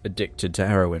 addicted to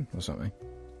heroin or something.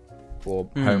 Or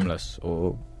homeless,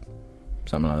 or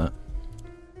something like that.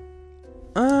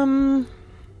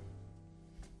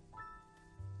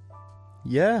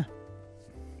 Yeah.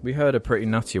 We heard a pretty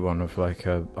nutty one of, like,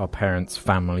 our parents'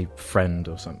 family friend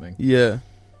or something. Yeah.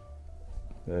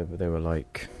 They were,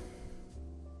 like...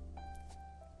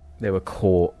 They were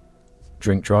caught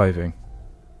drink driving.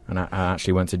 And I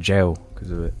actually went to jail because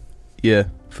of it. Yeah,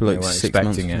 for, like, they weren't 6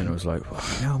 months. expecting it, and it was like,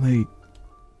 fucking hell, mate.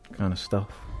 Kind of stuff.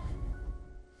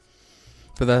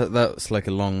 But that's, like,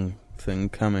 a long thing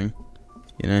coming,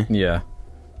 you know? Yeah.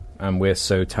 And we're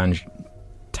so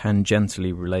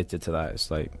tangentially related to that.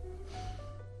 It's like...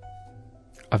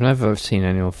 I've never seen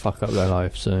anyone fuck up their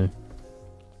life, so...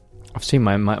 I've seen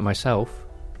myself.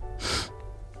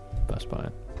 That's about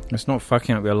it. It's not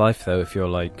fucking up your life, though, if you're,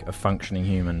 like, a functioning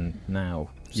human now,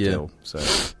 still. Yeah. So,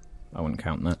 I wouldn't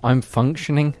count that. I'm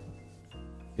functioning?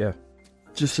 Yeah.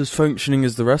 Just as functioning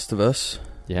as the rest of us.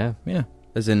 Yeah. Yeah.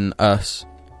 As in us.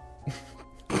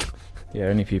 Yeah,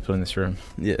 only people in this room.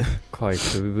 Yeah.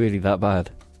 Quite, are we really that bad?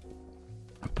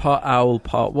 Part Owl,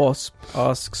 Part Wasp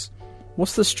asks,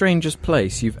 "What's the strangest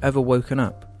place you've ever woken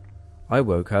up?" I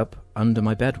woke up under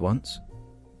my bed once.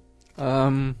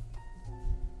 I'm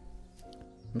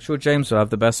sure James will have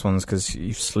the best ones because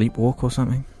you sleepwalk or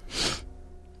something.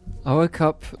 I woke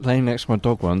up laying next to my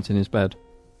dog once in his bed.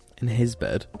 In his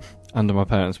bed? Under my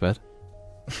parents' bed.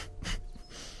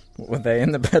 Were they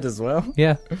in the bed as well?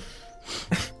 Yeah.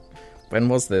 When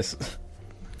was this?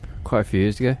 Quite a few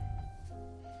years ago.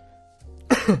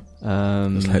 It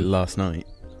was like last night.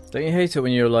 Don't you hate it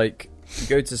when you're like, you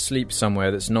go to sleep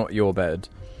somewhere that's not your bed,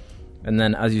 and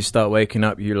then as you start waking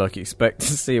up, you like expect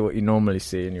to see what you normally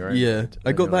see in your own bed?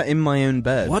 I got that in my own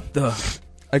bed. What the?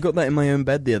 I got that in my own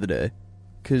bed the other day.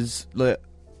 Because, like,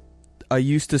 I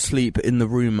used to sleep in the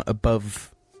room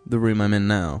above the room I'm in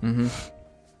now. Mm-hmm.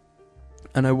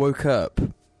 And I woke up,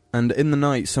 and in the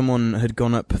night, someone had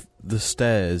gone up the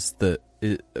stairs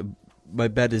my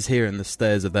bed is here and the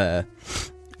stairs are there.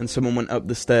 And someone went up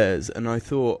the stairs, and I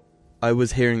thought I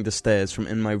was hearing the stairs from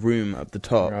in my room up the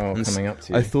top. Oh, and coming up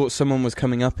to you. I thought someone was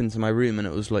coming up into my room, and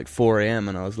it was like 4 a.m,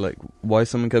 and I was like, why is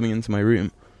someone coming into my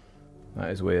room? That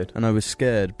is weird. And I was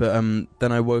scared, but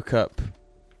then I woke up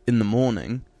in the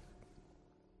morning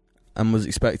and was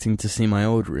expecting to see my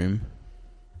old room.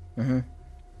 Mm-hmm.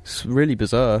 It's really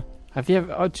bizarre. Have you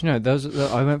ever... do you know,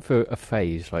 I went through a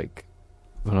phase, like,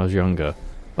 when I was younger.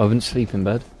 I wouldn't sleep in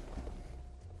bed.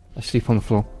 I sleep on the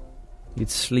floor. You'd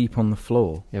sleep on the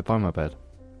floor? Yeah, by my bed.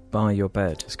 By your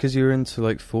bed? It's because you're into,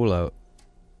 like, Fallout.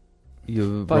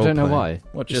 But I don't know why.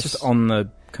 What, just on the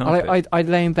carpet? I'd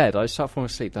lay in bed, I'd start falling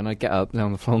asleep, then I'd get up, lay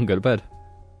on the floor and go to bed.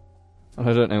 And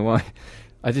I don't know why.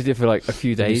 I did it for, like, a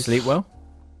few days. Did you sleep well?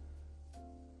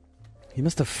 You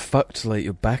must have fucked, like,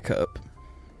 your back up.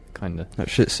 Kinda. That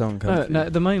shit song comes No,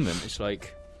 at the moment, it's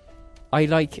like...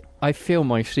 I feel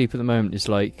my sleep at the moment is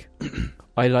like...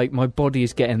 my body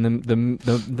is getting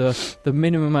the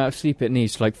minimum amount of sleep it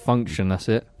needs to, like, function, that's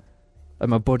it. Like,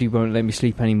 my body won't let me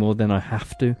sleep any more than I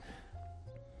have to.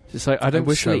 It's like, I don't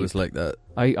wish sleep. I was like that.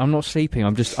 I'm not sleeping,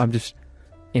 I'm just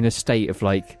in a state of,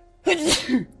 like...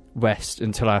 rest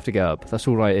until I have to get up. That's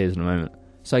all it is at the moment.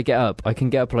 So I get up. I can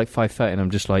get up at like 5:30 and I'm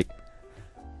just like,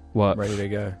 what? Ready to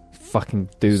go. Fucking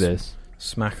do this.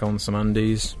 Smack on some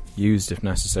undies. Used if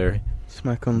necessary.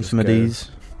 Smack on Just some of these.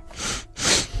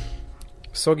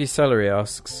 Soggy Celery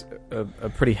asks a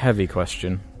pretty heavy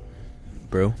question.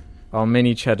 Bro. Are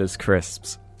mini cheddars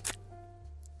crisps?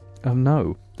 Oh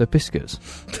no, they're biscuits.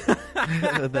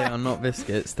 They are not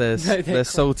biscuits. They're, No, they're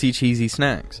salty, cheesy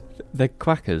snacks. They're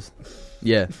quackers.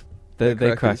 Yeah. They're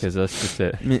They're crackers. That's just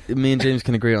it. Me and James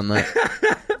can agree on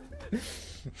that.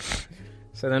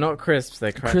 So they're not crisps,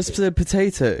 they're crackers. Crisps are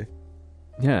potato.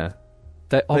 Yeah,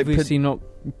 they're Like obviously not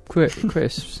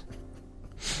crisps.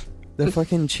 They're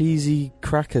fucking cheesy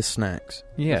cracker snacks.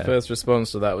 The Yeah. first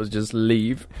response to that was just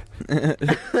leave.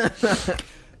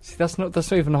 See, that's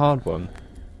not even a hard one.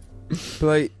 But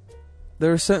like,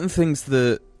 there are certain things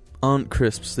that aren't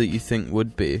crisps that you think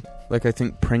would be. Like, I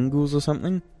think Pringles or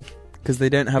something. Because they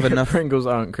don't have enough... Pringles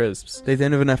aren't crisps. They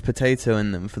don't have enough potato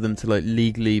in them for them to, like,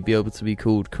 legally be able to be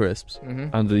called crisps.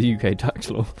 Mm-hmm. Under the UK tax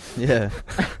law. Yeah.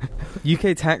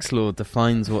 UK tax law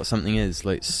defines what something is,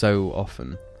 like, so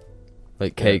often.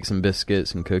 Like cakes and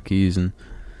biscuits and cookies and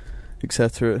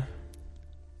etc.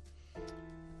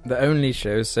 The Only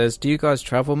Show says, do you guys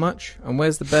travel much? And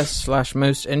where's the best /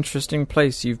 most interesting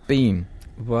place you've been?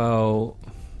 Well,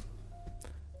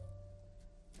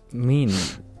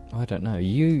 I don't know.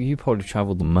 You probably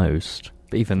travel the most,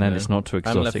 but even then, Yeah. it's not too I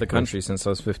exotic. haven't left the country since I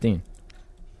was 15.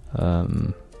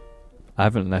 I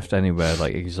haven't left anywhere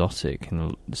like exotic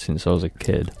since I was a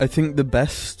kid. I think the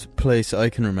best place I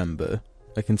can remember,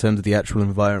 like in terms of the actual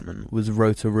environment, was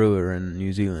Rotorua in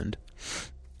New Zealand.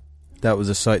 That was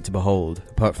a sight to behold,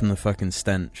 apart from the fucking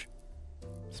stench.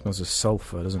 It smells of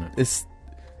sulphur, doesn't it?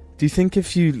 Do you think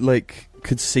if you, like,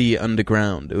 could see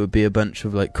underground, it would be a bunch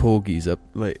of, like, corgis up,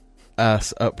 like,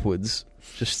 ass upwards,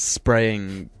 just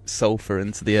spraying sulphur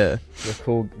into the air?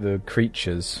 The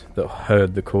creatures that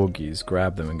herd the corgis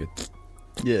grab them and go...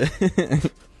 Yeah.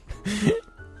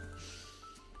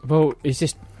 Well, is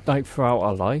this like throughout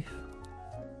our life?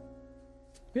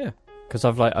 Yeah. Because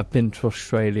I've been to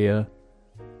Australia.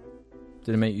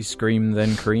 Did it make you scream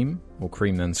then cream? Or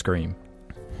cream then scream?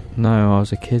 No, I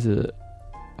was a kid.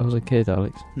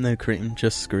 Alex. No cream,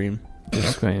 just scream.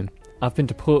 Just scream. I've been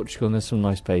to Portugal, and there's some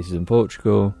nice places in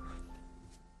Portugal.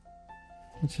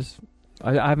 It's just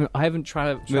I haven't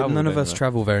traveled. None of us anywhere.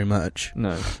 travel very much.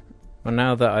 No. Well,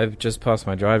 now that I've just passed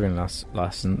my driving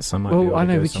license, I might be Well, able I to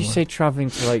know. go Would you somewhere. say travelling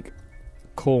to like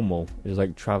Cornwall is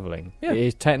like travelling? Yeah. It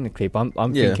is technically, but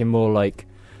I'm Yeah. thinking more like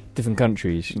different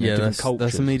countries, different cultures.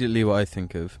 That's immediately what I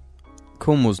think of.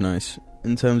 Cornwall's nice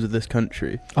in terms of this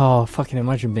country. Oh, fucking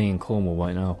imagine being in Cornwall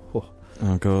right now. Oh,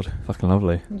 Oh god. fucking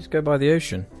lovely. Just go by the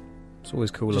ocean. It's always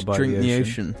cooler Just by drink the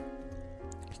ocean.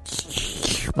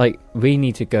 Like, we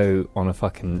need to go on a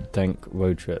fucking dank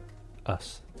road trip.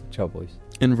 Us, Child Boys,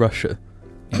 In Russia.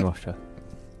 in Russia.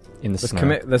 In the Let's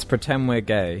snow. let's pretend we're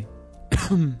gay.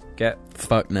 Get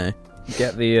Fuck no.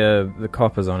 the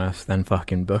coppers on us, then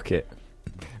fucking book it.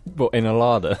 But in a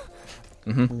larder.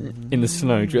 Mm-hmm. In the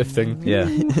snow, drifting. Yeah.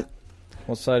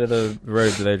 What side of the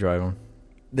road do they drive on?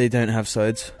 They don't have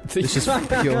sides. It's just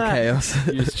pure chaos.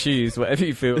 You just choose whatever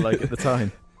you feel like at the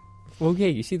time. Well, yeah,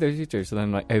 you see those videos of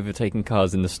them like overtaking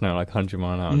cars in the snow like 100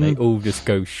 mile an hour, and they all just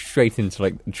go straight into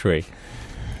like the tree.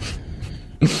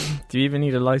 Do you even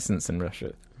need a license in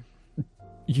Russia?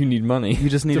 You need money. You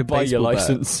just need to a buy your baseball bat.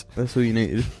 license. That's all you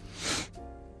need.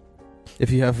 If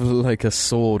you have like a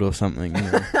sword or something. You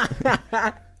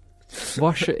know.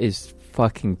 Russia is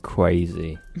fucking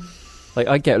crazy. Like,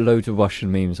 I get loads of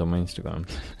Russian memes on my Instagram.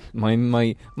 My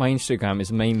Instagram is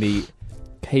mainly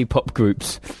K-pop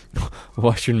groups,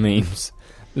 Russian memes.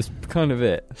 That's kind of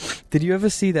it. Did you ever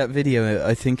see that video,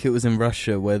 I think it was in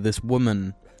Russia, where this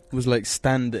woman was like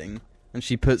standing and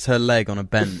she puts her leg on a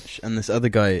bench and this other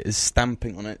guy is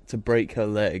stamping on it to break her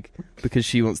leg because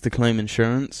she wants to claim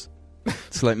insurance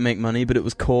to like make money, but it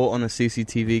was caught on a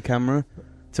CCTV camera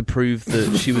to prove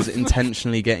that she was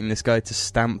intentionally getting this guy to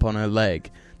stamp on her leg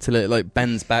till it like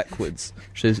bends backwards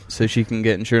so she can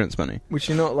get insurance money. Was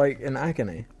she not like in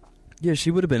agony? Yeah, she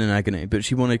would have been in agony, but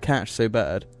she wanted cash so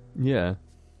bad. Yeah.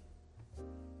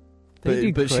 But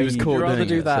she was crazy- caught Would you rather doing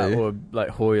do it, that so- or like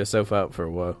whore yourself out for a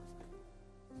while?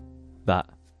 That.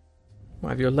 Might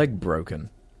have your leg broken.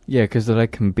 Yeah, because the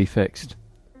leg can be fixed.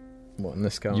 What, in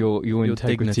this count? Your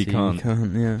integrity dignity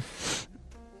can't. Yeah.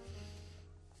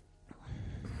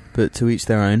 But to each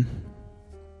their own.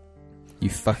 You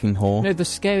fucking whore. No, the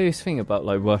scariest thing about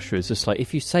like Russia is just like,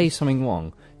 if you say something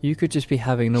wrong, you could just be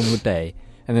having a normal day,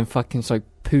 and then fucking it's like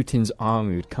Putin's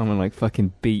army would come and like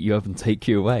fucking beat you up and take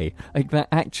you away. Like, that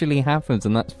actually happens,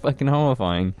 and that's fucking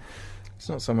horrifying. It's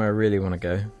not somewhere I really want to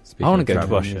go. I want to Speaking go of to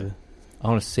travel. Russia. I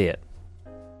want to see it.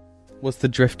 What's the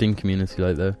drifting community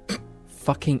like though?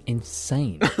 Fucking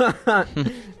insane.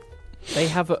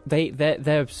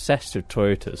 They're obsessed with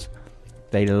Toyotas.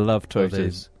 They love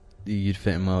Toyotas. You'd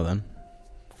fit in well then.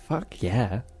 Fuck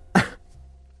yeah.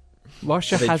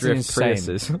 Russia They has an drift insane...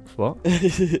 Priuses. What?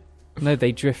 No,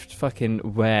 they drift fucking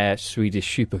rare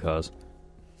Swedish supercars.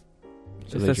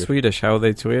 So If they're Swedish, how are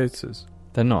they Toyotas?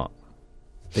 They're not.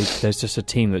 There's just a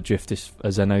team that drift this a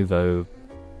Zenovo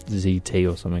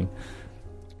ZT or something.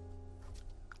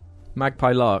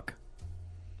 Magpie Lark.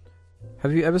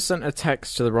 Have you ever sent a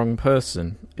text to the wrong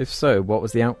person? If so, what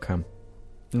was the outcome?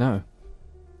 No.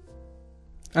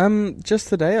 Just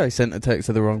today I sent a text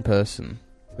to the wrong person.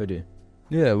 Who do?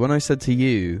 Yeah, when I said to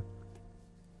you,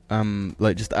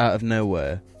 like just out of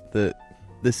nowhere, that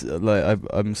this, like,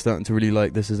 I'm starting to really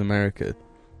like This Is America.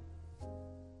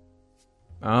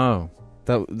 Oh,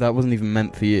 That wasn't even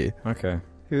meant for you. okay.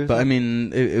 But I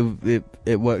mean,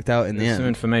 it worked out in the There's some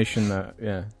end. information that,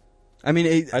 yeah. I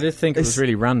mean, I did think it was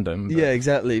really random. But yeah,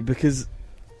 exactly, because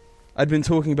I'd been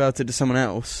talking about it to someone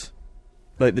else,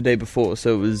 like the day before,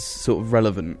 so it was sort of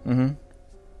relevant. Mm-hmm.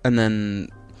 And then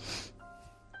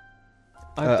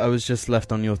I was just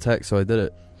left on your text, so I did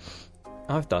it.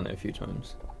 I've done it a few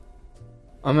times.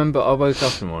 I remember I woke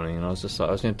up in the morning and I was just like,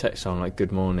 I was going to text someone like,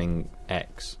 "Good morning,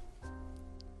 X,"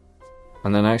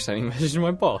 and then I accidentally messaged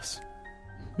my boss.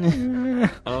 And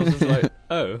I was just like,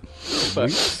 oh,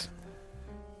 fuck.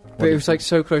 But it was like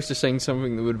so close to saying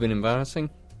something that would have been embarrassing.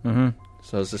 Mm-hmm.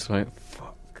 So I was just like,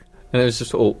 fuck. And it was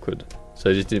just awkward. So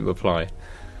I just didn't reply.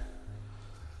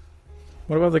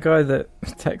 What about the guy that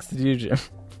texted you, Jim?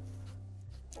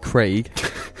 Craig.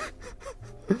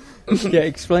 Yeah,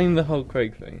 explain the whole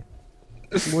Craig thing.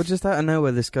 Well, just out of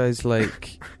nowhere, this guy's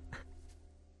like,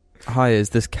 "Hi, is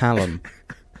this Callum?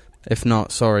 If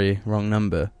not, sorry, wrong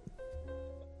number."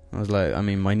 I was like, I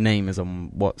mean, my name is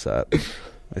on WhatsApp,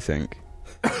 I think.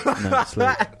 No, it's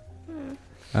like,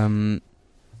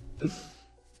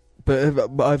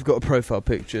 but I've got a profile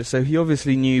picture, so he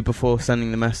obviously knew before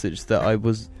sending the message that I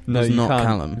was No, you not can't.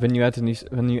 Callum. When you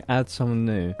add someone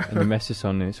new and you message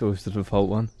someone new, it's always the default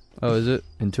one. Oh, is it?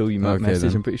 Until you Okay, message,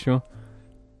 then. I'm pretty sure.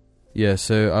 Yeah,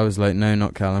 so I was like, no,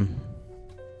 not Callum.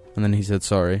 And then he said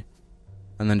sorry.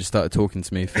 And then just started talking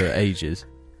to me for ages.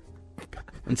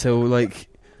 Until, like...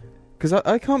 Because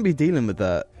I can't be dealing with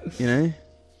that, you know?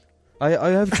 I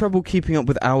have trouble keeping up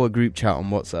with our group chat on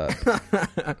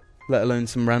WhatsApp. Let alone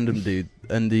some random dude.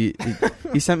 And he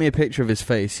sent me a picture of his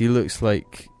face. He looks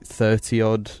like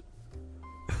 30-odd.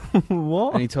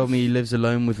 What? And he told me he lives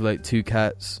alone with, like, 2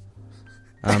 cats.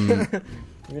 Have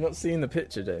you not seen the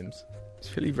picture, James?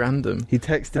 It's really random. He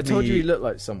texted me... I told you he looked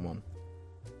like someone.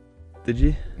 Did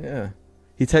you? Yeah.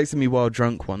 He texted me while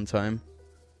drunk one time.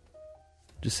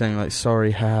 Just saying, like,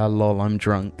 sorry, haha, lol, I'm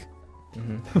drunk.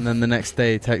 Mm-hmm. And then the next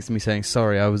day he texted me saying,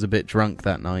 sorry, I was a bit drunk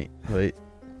that night. Like,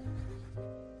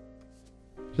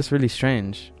 just really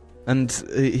strange. And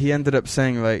he ended up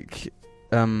saying, like,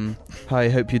 hi,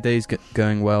 hope your day's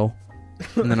going well.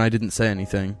 And then I didn't say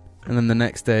anything. And then the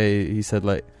next day he said,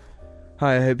 like,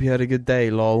 hi, I hope you had a good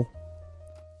day, lol.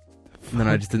 And then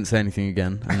I just didn't say anything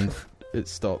again. And it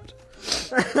stopped.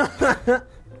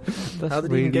 How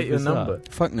did he even get your number?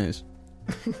 Fuck news.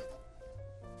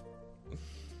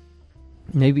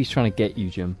 Maybe he's trying to get you,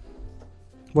 Jim.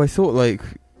 Well, I thought, like,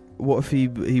 what if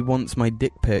he wants my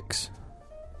dick pics?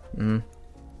 Mm.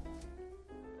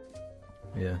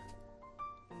 Yeah.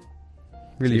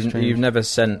 Really So strange. you've never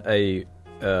sent a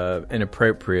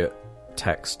inappropriate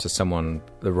text to someone,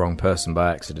 the wrong person,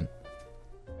 by accident?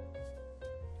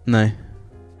 No.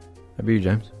 Have you,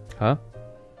 James? Huh?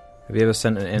 Have you ever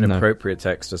sent an inappropriate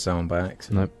text to someone by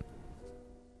accident? Nope.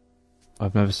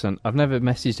 I've never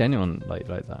messaged anyone like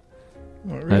that.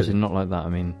 Oh, No, as in not like that. I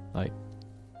mean, like,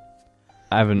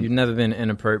 I haven't. You've never been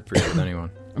inappropriate with anyone?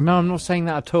 No, I'm not saying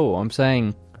that at all. I'm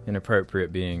saying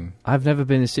Inappropriate being... I've never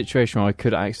been in a situation where I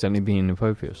could accidentally be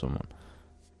inappropriate with someone.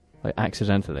 Like,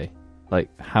 accidentally. Like,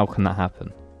 how can that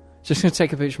happen? Just gonna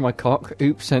take a picture of my cock,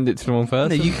 oops, send it to the wrong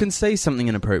person? No, you can say something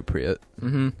inappropriate.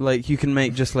 Mm-hmm. Like, you can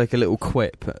make just, like, a little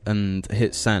quip and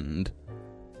hit send.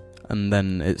 And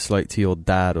then it's, like, to your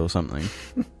dad or something.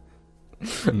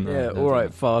 No, Yeah, no,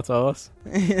 alright, fart ass.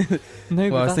 No, Well, but I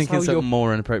was that's thinking how something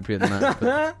more inappropriate than that.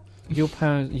 But your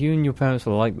parents, you and your parents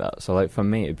are like that. So, like, for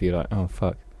me, it'd be like, oh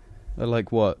fuck.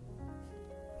 like what?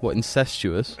 What,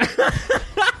 incestuous?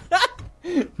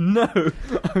 No,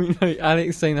 I mean, like,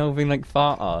 Alex saying the whole thing like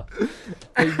fart.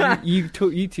 Like, you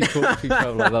two talk to each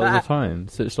other like that all the time.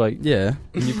 So it's like, Yeah.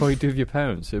 and you probably do with your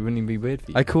parents. So it wouldn't even be weird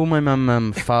for you. I call my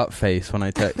mum fart face when I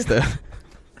text her.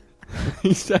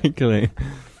 Exactly.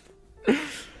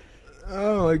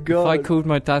 Oh my If god. I called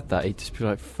my dad that, he'd just be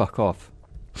like, fuck off.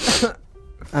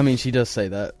 I mean, she does say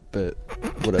that, but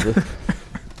whatever.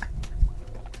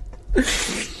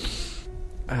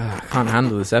 I can't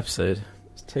handle this episode.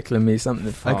 It's tickling me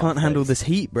something. I can't handle this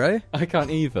heat, bro. I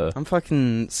can't either. I'm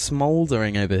fucking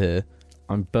smouldering over here.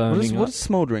 I'm burning What up does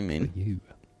smouldering for mean? you.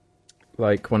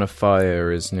 Like when a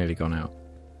fire is nearly gone out.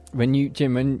 When you're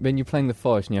playing the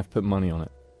forest and you have to put money on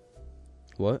it.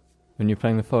 What? When you're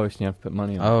playing the forest and you have to put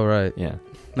money on it. Oh, right. Yeah.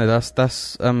 No,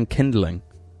 that's kindling.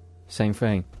 Same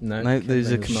thing. No,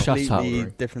 those are kindling is not- Shut up.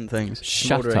 completely different things.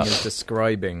 Shut Smouldering up. is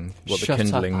describing what Shut the up,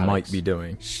 kindling Alex. might be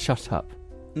doing. Shut up.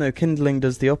 No, kindling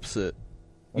does the opposite.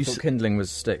 I You thought s- kindling was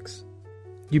sticks.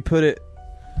 You put it...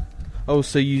 Oh,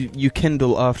 so you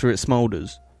kindle after it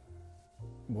smoulders.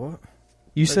 What?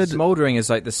 You said... smouldering is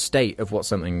like the state of what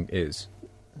something is.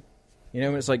 You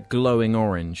know when it's like glowing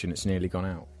orange and it's nearly gone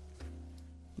out?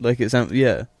 Like it's...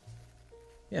 yeah.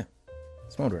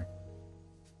 Smouldering.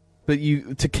 But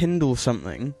to kindle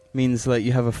something means like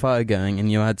you have a fire going and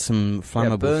you add some flammable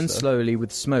Yeah, burn stuff. slowly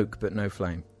with smoke but no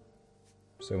flame.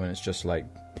 So when it's just like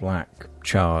black,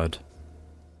 charred,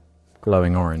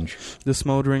 glowing orange. The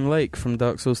smouldering lake from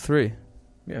Dark Souls 3.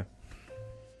 Yeah.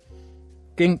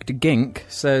 Gink to Gink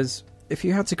says, if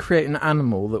you had to create an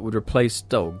animal that would replace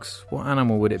dogs, what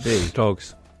animal would it be?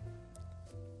 Dogs.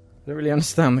 I don't really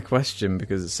understand the question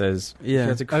because it says, if you Yeah.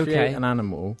 had to create Okay. an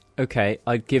animal... Okay,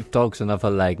 I'd give dogs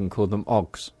another leg and call them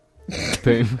Ogs.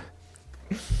 Boom.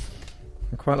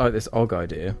 I quite like this Og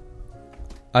idea.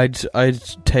 I'd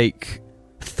take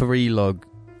 3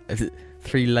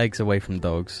 legs away from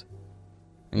dogs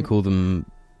and call them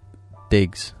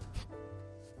digs.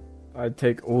 I'd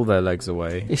take all their legs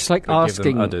away. It's like but give them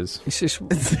asking. udders. It's just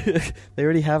They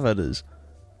already have udders.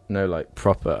 No, like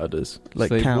proper udders. Like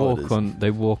they cow walk udders. on.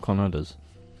 They walk on udders.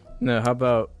 No, how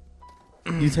about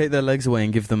You take their legs away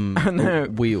and give them No.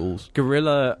 wheels.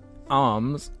 gorilla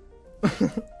arms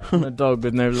and a dog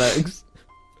with no legs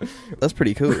That's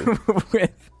pretty cool.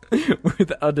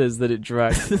 with udders that it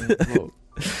drags. on the floor.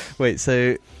 Wait,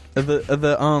 so are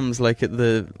the arms like at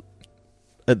the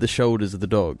shoulders of the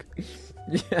dog?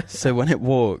 Yeah. So when it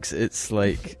walks, it's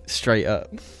like straight up.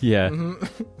 Yeah,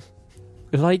 Mhm.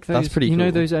 like those. That's pretty You know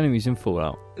cool. those enemies in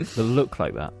Fallout that look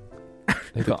like that.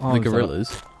 They've got The arms. that look-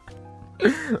 gorillas.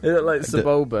 They look like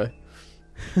Sebulba.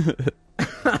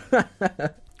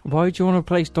 Why do you want to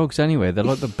replace dogs anyway? They're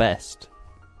like the best.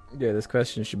 Yeah, this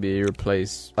question should be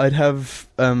replace. I'd have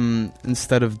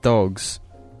instead of dogs,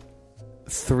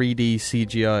 3D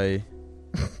CGI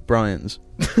Bryans.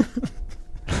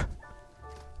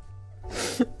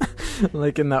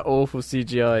 Like in that awful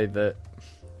CGI that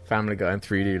Family Guy in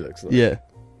 3D looks like. Yeah,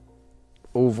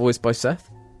 All voiced by Seth?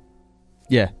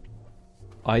 yeah.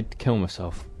 I'd kill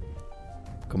myself.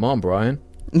 Come on, Brian.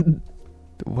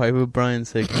 Why would Brian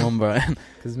say, "Come on, Brian"?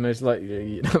 Because most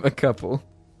likely you'd have a couple.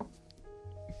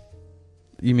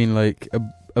 You mean like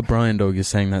a Brian dog is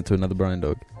saying that to another Brian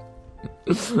dog?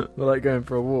 We're like going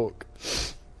for a walk.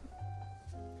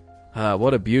 Ah,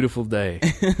 what a beautiful day.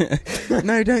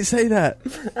 No, don't say that.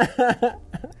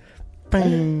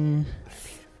 Bang.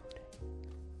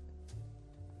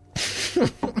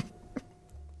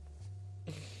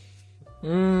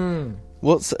 Mmm.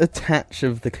 What's attach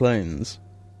of the clones?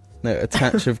 No,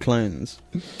 attach of clones.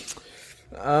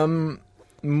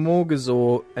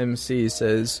 Morgazor MC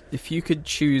says, if you could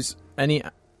choose any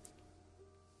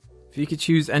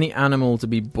animal to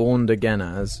be born again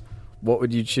as, what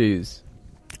would you choose?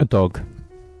 A dog.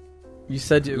 You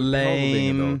said it would be horrible being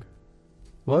a Lame. dog.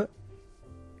 What?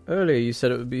 Earlier you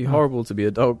said it would be horrible to be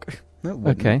a dog. No, it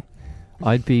wouldn't. Okay,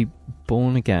 I'd be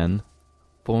born again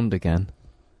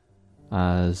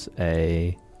as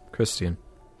a. Christian.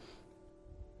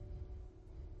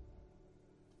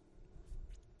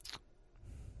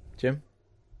 Jim?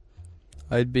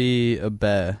 I'd be a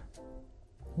bear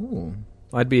Ooh.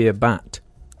 I'd be a bat.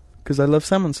 because I love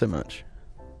salmon so much.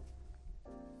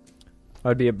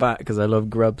 I'd be a bat because I love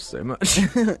grubs so much.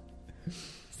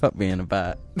 Fuck being a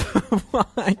bat.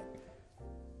 Why?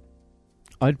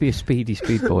 I'd be a speedy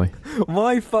speed boy.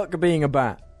 Why fuck being a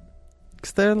bat?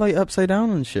 Because they're like upside down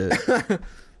and shit.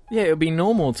 Yeah, it would be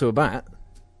normal to a bat.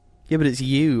 Yeah, but it's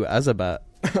you as a bat.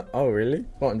 Oh, really?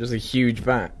 What, I'm just a huge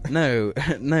bat? No,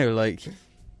 no, like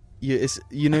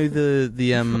you know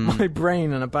the My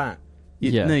brain and a bat.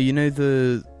 Yeah. No, you know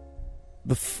the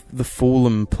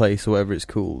fallen place or whatever it's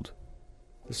called,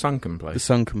 The sunken the place.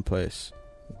 sunken place.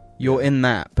 You're in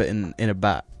that, but in a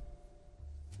bat.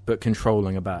 But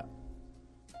controlling a bat.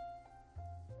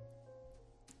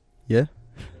 Yeah.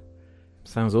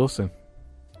 Sounds awesome.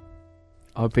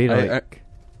 I'd be like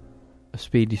a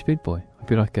speedy speed boy. I'd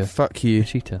be like a Fuck you.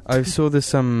 cheetah. I saw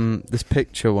this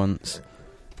picture once,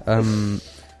 of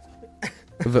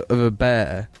a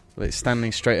bear like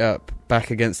standing straight up,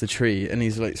 back against the tree, and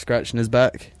he's like scratching his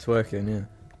back, Twerking,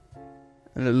 yeah.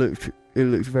 and it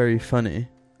looked very funny,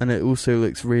 and it also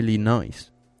looks really nice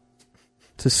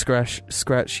to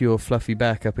scratch your fluffy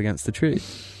back up against the tree.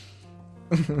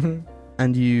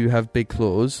 And you have big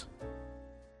claws,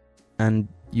 and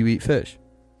you eat fish.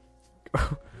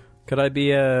 Could I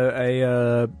be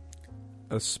a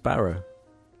sparrow?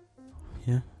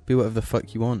 Yeah, be whatever the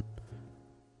fuck you want.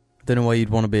 I don't know why you'd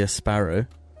want to be a sparrow.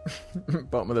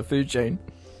 Bottom of the food chain.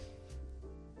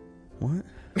 What?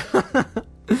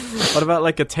 What about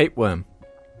like a tapeworm?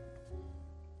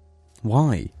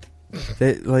 Why?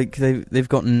 They've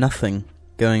got nothing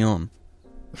going on.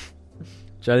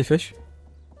 Jellyfish?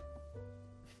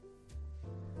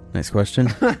 Next question.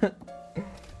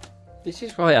 This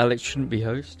is why Alex shouldn't be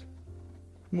host.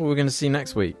 What we're going to see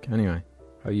next week, anyway.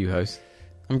 How you host?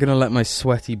 I'm gonna let my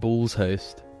sweaty balls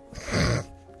host.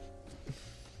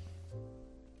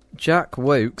 Jack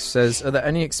Wokes says, are there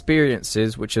any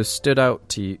experiences which have stood out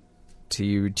to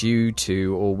you due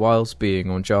to or whilst being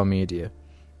on Jar Media?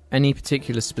 Any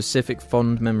particular specific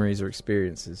fond memories or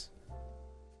experiences?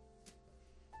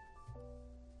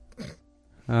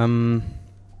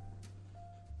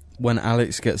 When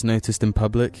Alex gets noticed in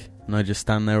public and I just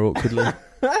stand there awkwardly.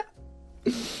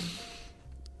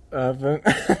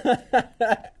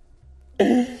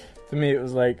 For me, it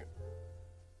was like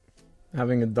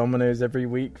having a Domino's every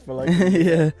week for like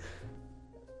Yeah.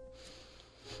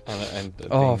 And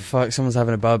Oh fuck! Someone's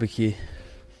having a barbecue.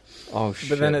 oh shit.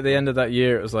 But then at the end of that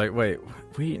year, it was like, wait,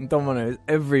 we're eating Domino's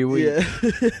every week.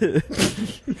 Yeah.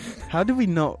 How do we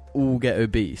not all get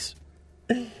obese?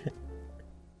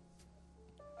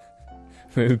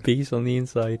 We're obese on the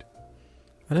inside.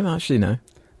 I don't actually know.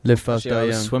 Live fast, Actually, I die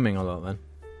was young. swimming a lot then,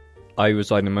 I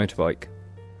was riding a motorbike.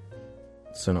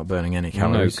 so not burning any No,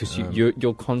 calories. because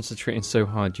you're concentrating so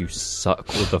hard, you suck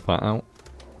all the fat out.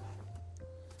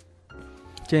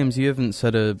 James, you haven't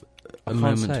said a I can't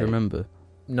moment say. to remember.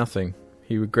 Nothing.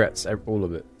 He regrets all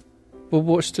of it. Well,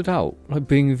 what stood out? Like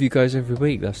being with you guys every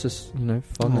week. That's just, fun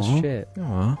as Aw. shit.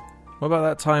 Aww. What about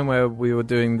that time where we were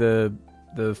doing the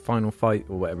final fight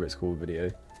or whatever it's called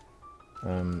video?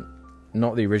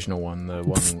 Not the original one, the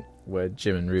one where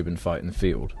Jim and Ruben fight in the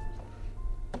field.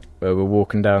 Where we're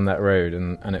walking down that road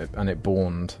and it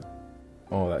bawned.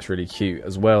 Oh, that's really cute.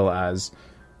 As well as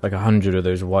like 100 of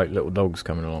those white little dogs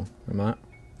coming along. Remember that?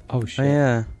 Oh Oh shit.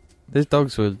 yeah, those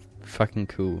dogs were fucking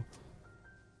cool.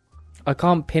 I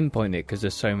can't pinpoint it because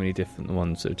there's so many different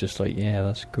ones that are just like, yeah,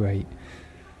 that's great.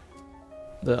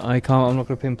 That I'm not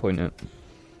gonna pinpoint it.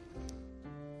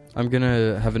 I'm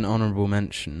gonna have an honourable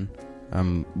mention,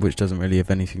 which doesn't really have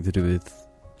anything to do with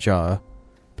Jar,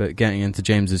 but getting into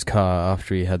James's car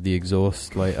after he had the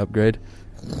exhaust light upgrade.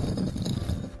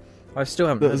 I still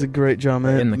haven't. That was a great Jar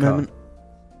in the car. moment.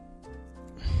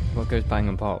 What goes bang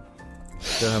and pop?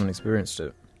 Still haven't experienced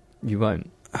it. You won't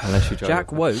unless you try.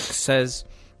 Jack Woke says,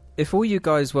 if all you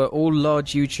guys were all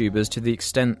large YouTubers to the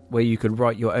extent where you could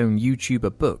write your own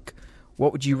YouTuber book,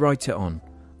 what would you write it on,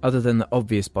 other than the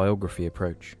obvious biography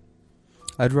approach?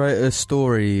 I'd write a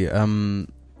story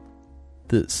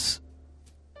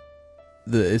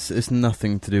it's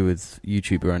nothing to do with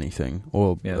YouTube or anything,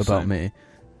 or Yeah, about same. me.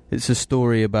 It's a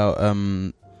story about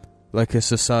like a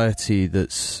society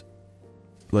that's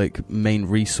like main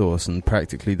resource and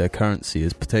practically their currency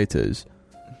is potatoes,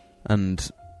 and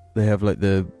they have like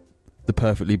the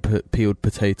perfectly peeled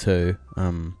potato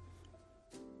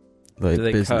like Do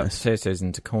they cut business. potatoes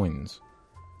into coins?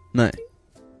 No,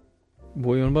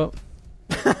 What are you on about?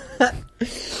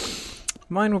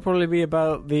 Mine will probably be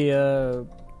about the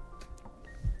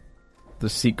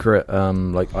secret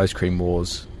like ice cream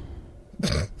wars.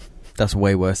 that's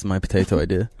way worse than my potato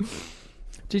idea.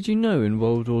 Did you know in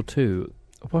World War II,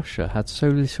 Russia had so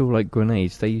little like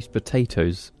grenades, they used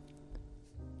potatoes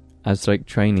as like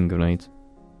training grenades.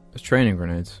 It's training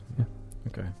grenades. Yeah.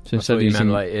 Okay. So I instead thought of you using,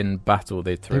 meant like in battle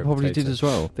they'd throw. they probably did potatoes. as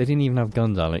well. They didn't even have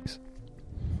guns, Alex.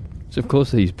 So of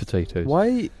course they used potatoes.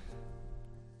 Why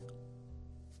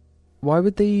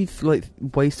would they like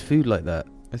waste food like that?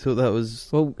 I thought that was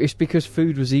Well, it's because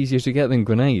food was easier to get than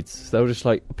grenades. They were just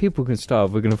like, people can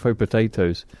starve, we're going to throw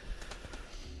potatoes.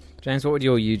 James, what would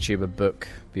your YouTuber book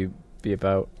be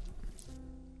about?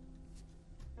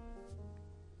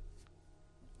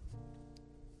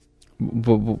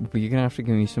 But you're going to have to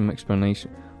give me some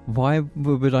explanation. Why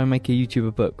would I make a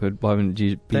YouTuber book? Why wouldn't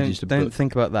it be just a don't book?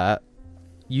 think about that.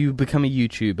 You become a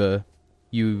YouTuber.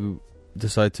 You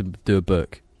decide to do a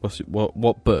book.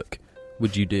 What book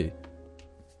would you do?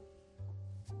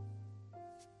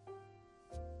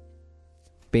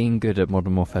 Being good at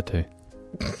Modern Warfare 2.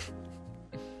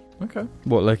 Okay.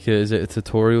 What, like, is it a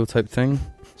tutorial type thing?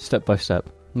 Step by step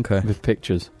Okay. with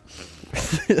pictures.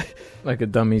 Like a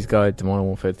dummy's guide to Modern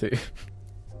Warfare 2.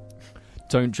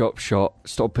 Don't drop shot.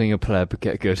 Stop being a pleb.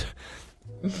 Get good.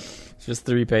 It's just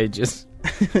 3 pages.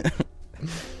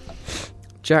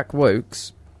 Jack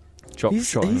Wokes. Drop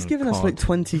shot. He's and given us like can't.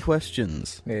 20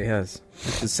 questions. Yeah, he has.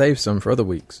 We should save some for other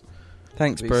weeks.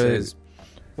 Thanks, He bro. says,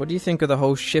 what do you think of the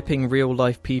whole shipping real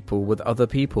life people with other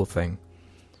people thing?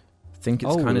 Think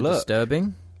it's Oh, kind of look.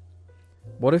 disturbing?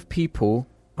 What if people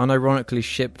unironically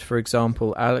shipped, for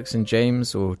example, Alex and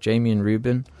James or Jamie and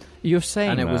Ruben, You're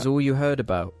saying and it that. was all you heard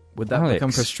about? Would that Alex.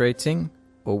 become frustrating,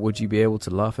 or would you be able to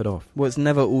laugh it off? Well, it's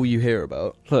never all you hear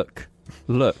about. Look.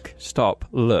 Stop.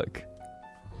 Look.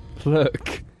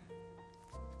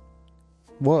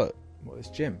 What? What is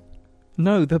Jim?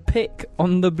 No, the pic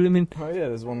on the blooming. Oh yeah,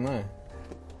 there's one there.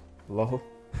 Lol.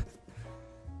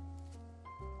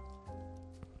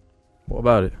 What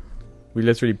about it? We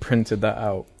literally printed that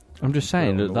out. I'm just Put it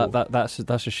saying on the wall.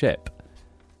 that's a ship.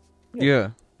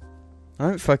 Yeah. I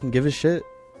don't fucking give a shit.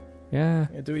 Yeah.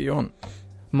 Yeah, do what you want.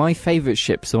 My favourite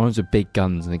ships are the ones with big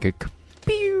guns and they go.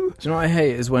 Pew! Do you know what I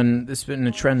hate is when there's been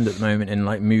a trend at the moment in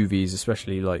like movies,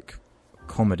 especially like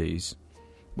comedies,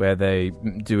 where they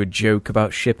do a joke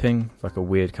about shipping, like a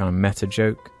weird kind of meta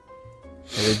joke.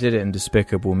 Yeah, they did it in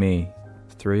Despicable Me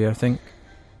 3, I think.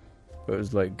 It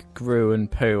was like Gru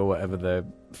and Pooh or whatever they're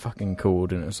fucking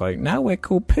called, and it was like, now we're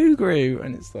called Pooh Gru,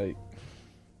 and it's like,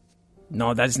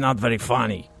 no, that's not very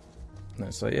funny. And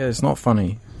it's like, yeah, it's not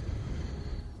funny.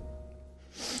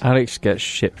 Alex gets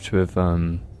shipped with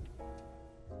don't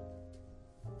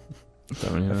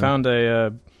really know. I found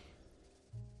a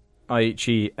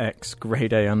Aichi X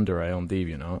Grade A Under A on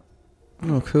DeviantArt.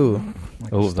 Oh, cool.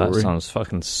 Like a Oh, that story. sounds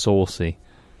fucking saucy.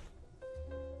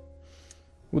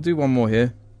 We'll do one more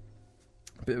here.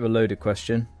 Bit of a loaded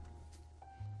question.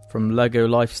 From Lego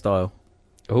Lifestyle.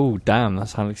 Oh, damn,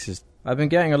 that's Alex's. I've been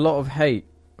getting a lot of hate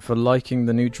for liking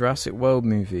the new Jurassic World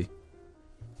movie.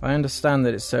 I understand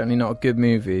that it's certainly not a good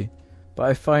movie, but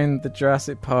I find the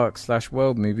Jurassic Park /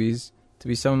 World movies to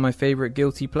be some of my favourite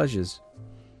guilty pleasures.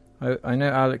 I know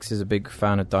Alex is a big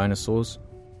fan of dinosaurs,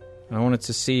 and I wanted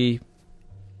to see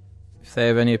if they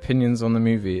have any opinions on the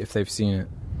movie, if they've seen it.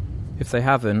 If they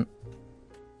haven't,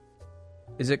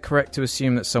 is it correct to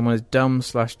assume that someone is dumb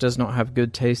 / does not have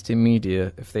good taste in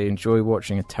media if they enjoy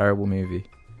watching a terrible movie?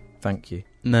 Thank you.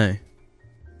 No.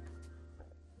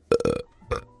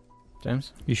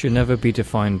 James? You should never be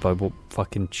defined by what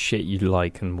fucking shit you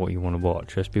like and what you want to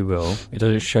watch. Let's be real. It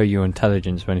doesn't show your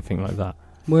intelligence or anything like that.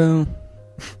 Well,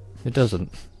 It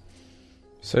doesn't.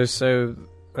 So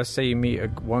let's say you meet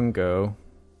one girl,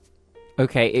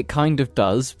 Okay, it kind of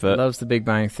does, but loves The Big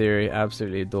Bang Theory,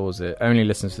 absolutely adores it, only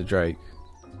listens to Drake.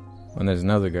 And there's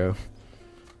another girl,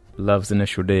 loves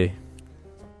Initial D,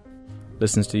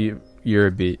 listens to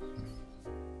Eurobeat.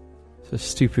 it's a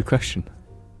stupid question.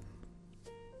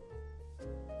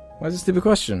 Why is it a stupid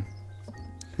question?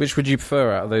 Which would you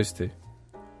prefer out of those two?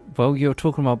 Well, you're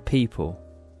talking about people.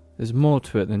 There's more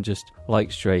to it than just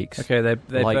likes Drake's, Okay,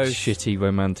 they're likes both... shitty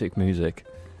romantic music.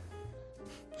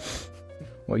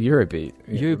 Well, Eurobeat.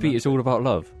 Eurobeat is all about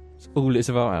love. It's all it's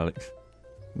about, Alex.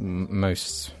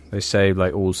 Most. They say,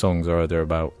 like, all songs are either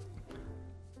about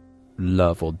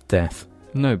love or death.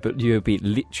 No, but Eurobeat,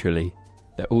 literally,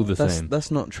 they're all the same.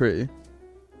 that's not true.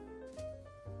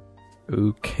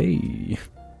 Okay.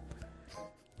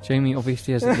 Jamie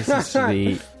obviously hasn't listened to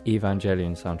the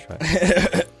Evangelion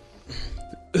soundtrack.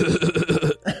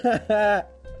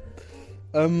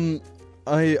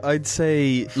 I'd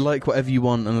say like whatever you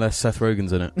want unless Seth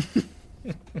Rogen's in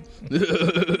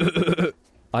it.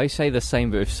 I say the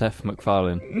same, but with Seth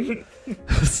MacFarlane.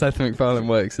 Seth MacFarlane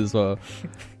works as well.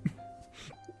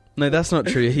 No, that's not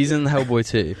true. He's in Hellboy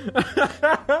 2.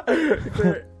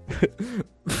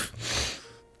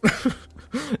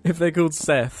 If they're called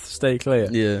Seth, stay clear.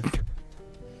 Yeah.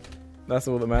 That's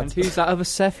all that And matters. who's that other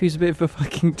Seth who's a bit of a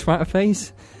fucking twat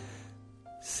face?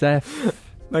 Seth.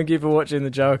 Thank you for watching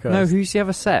the JARCAST. No, who's the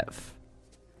other Seth?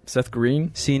 Seth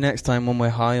Green? See you next time when we're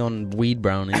high on weed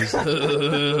brownies. Who's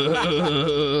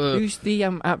the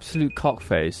absolute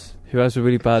cockface who has a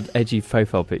really bad edgy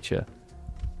profile picture?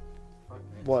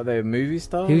 What, are they a movie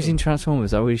star? Who's in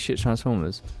Transformers? That really shit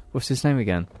Transformers. What's his name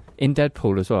again? In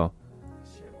Deadpool as well.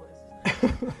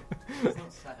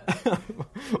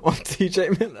 On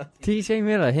TJ Miller? TJ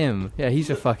Miller, him. Yeah, he's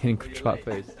a fucking twat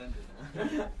face.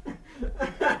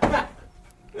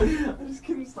 I just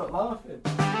couldn't stop laughing.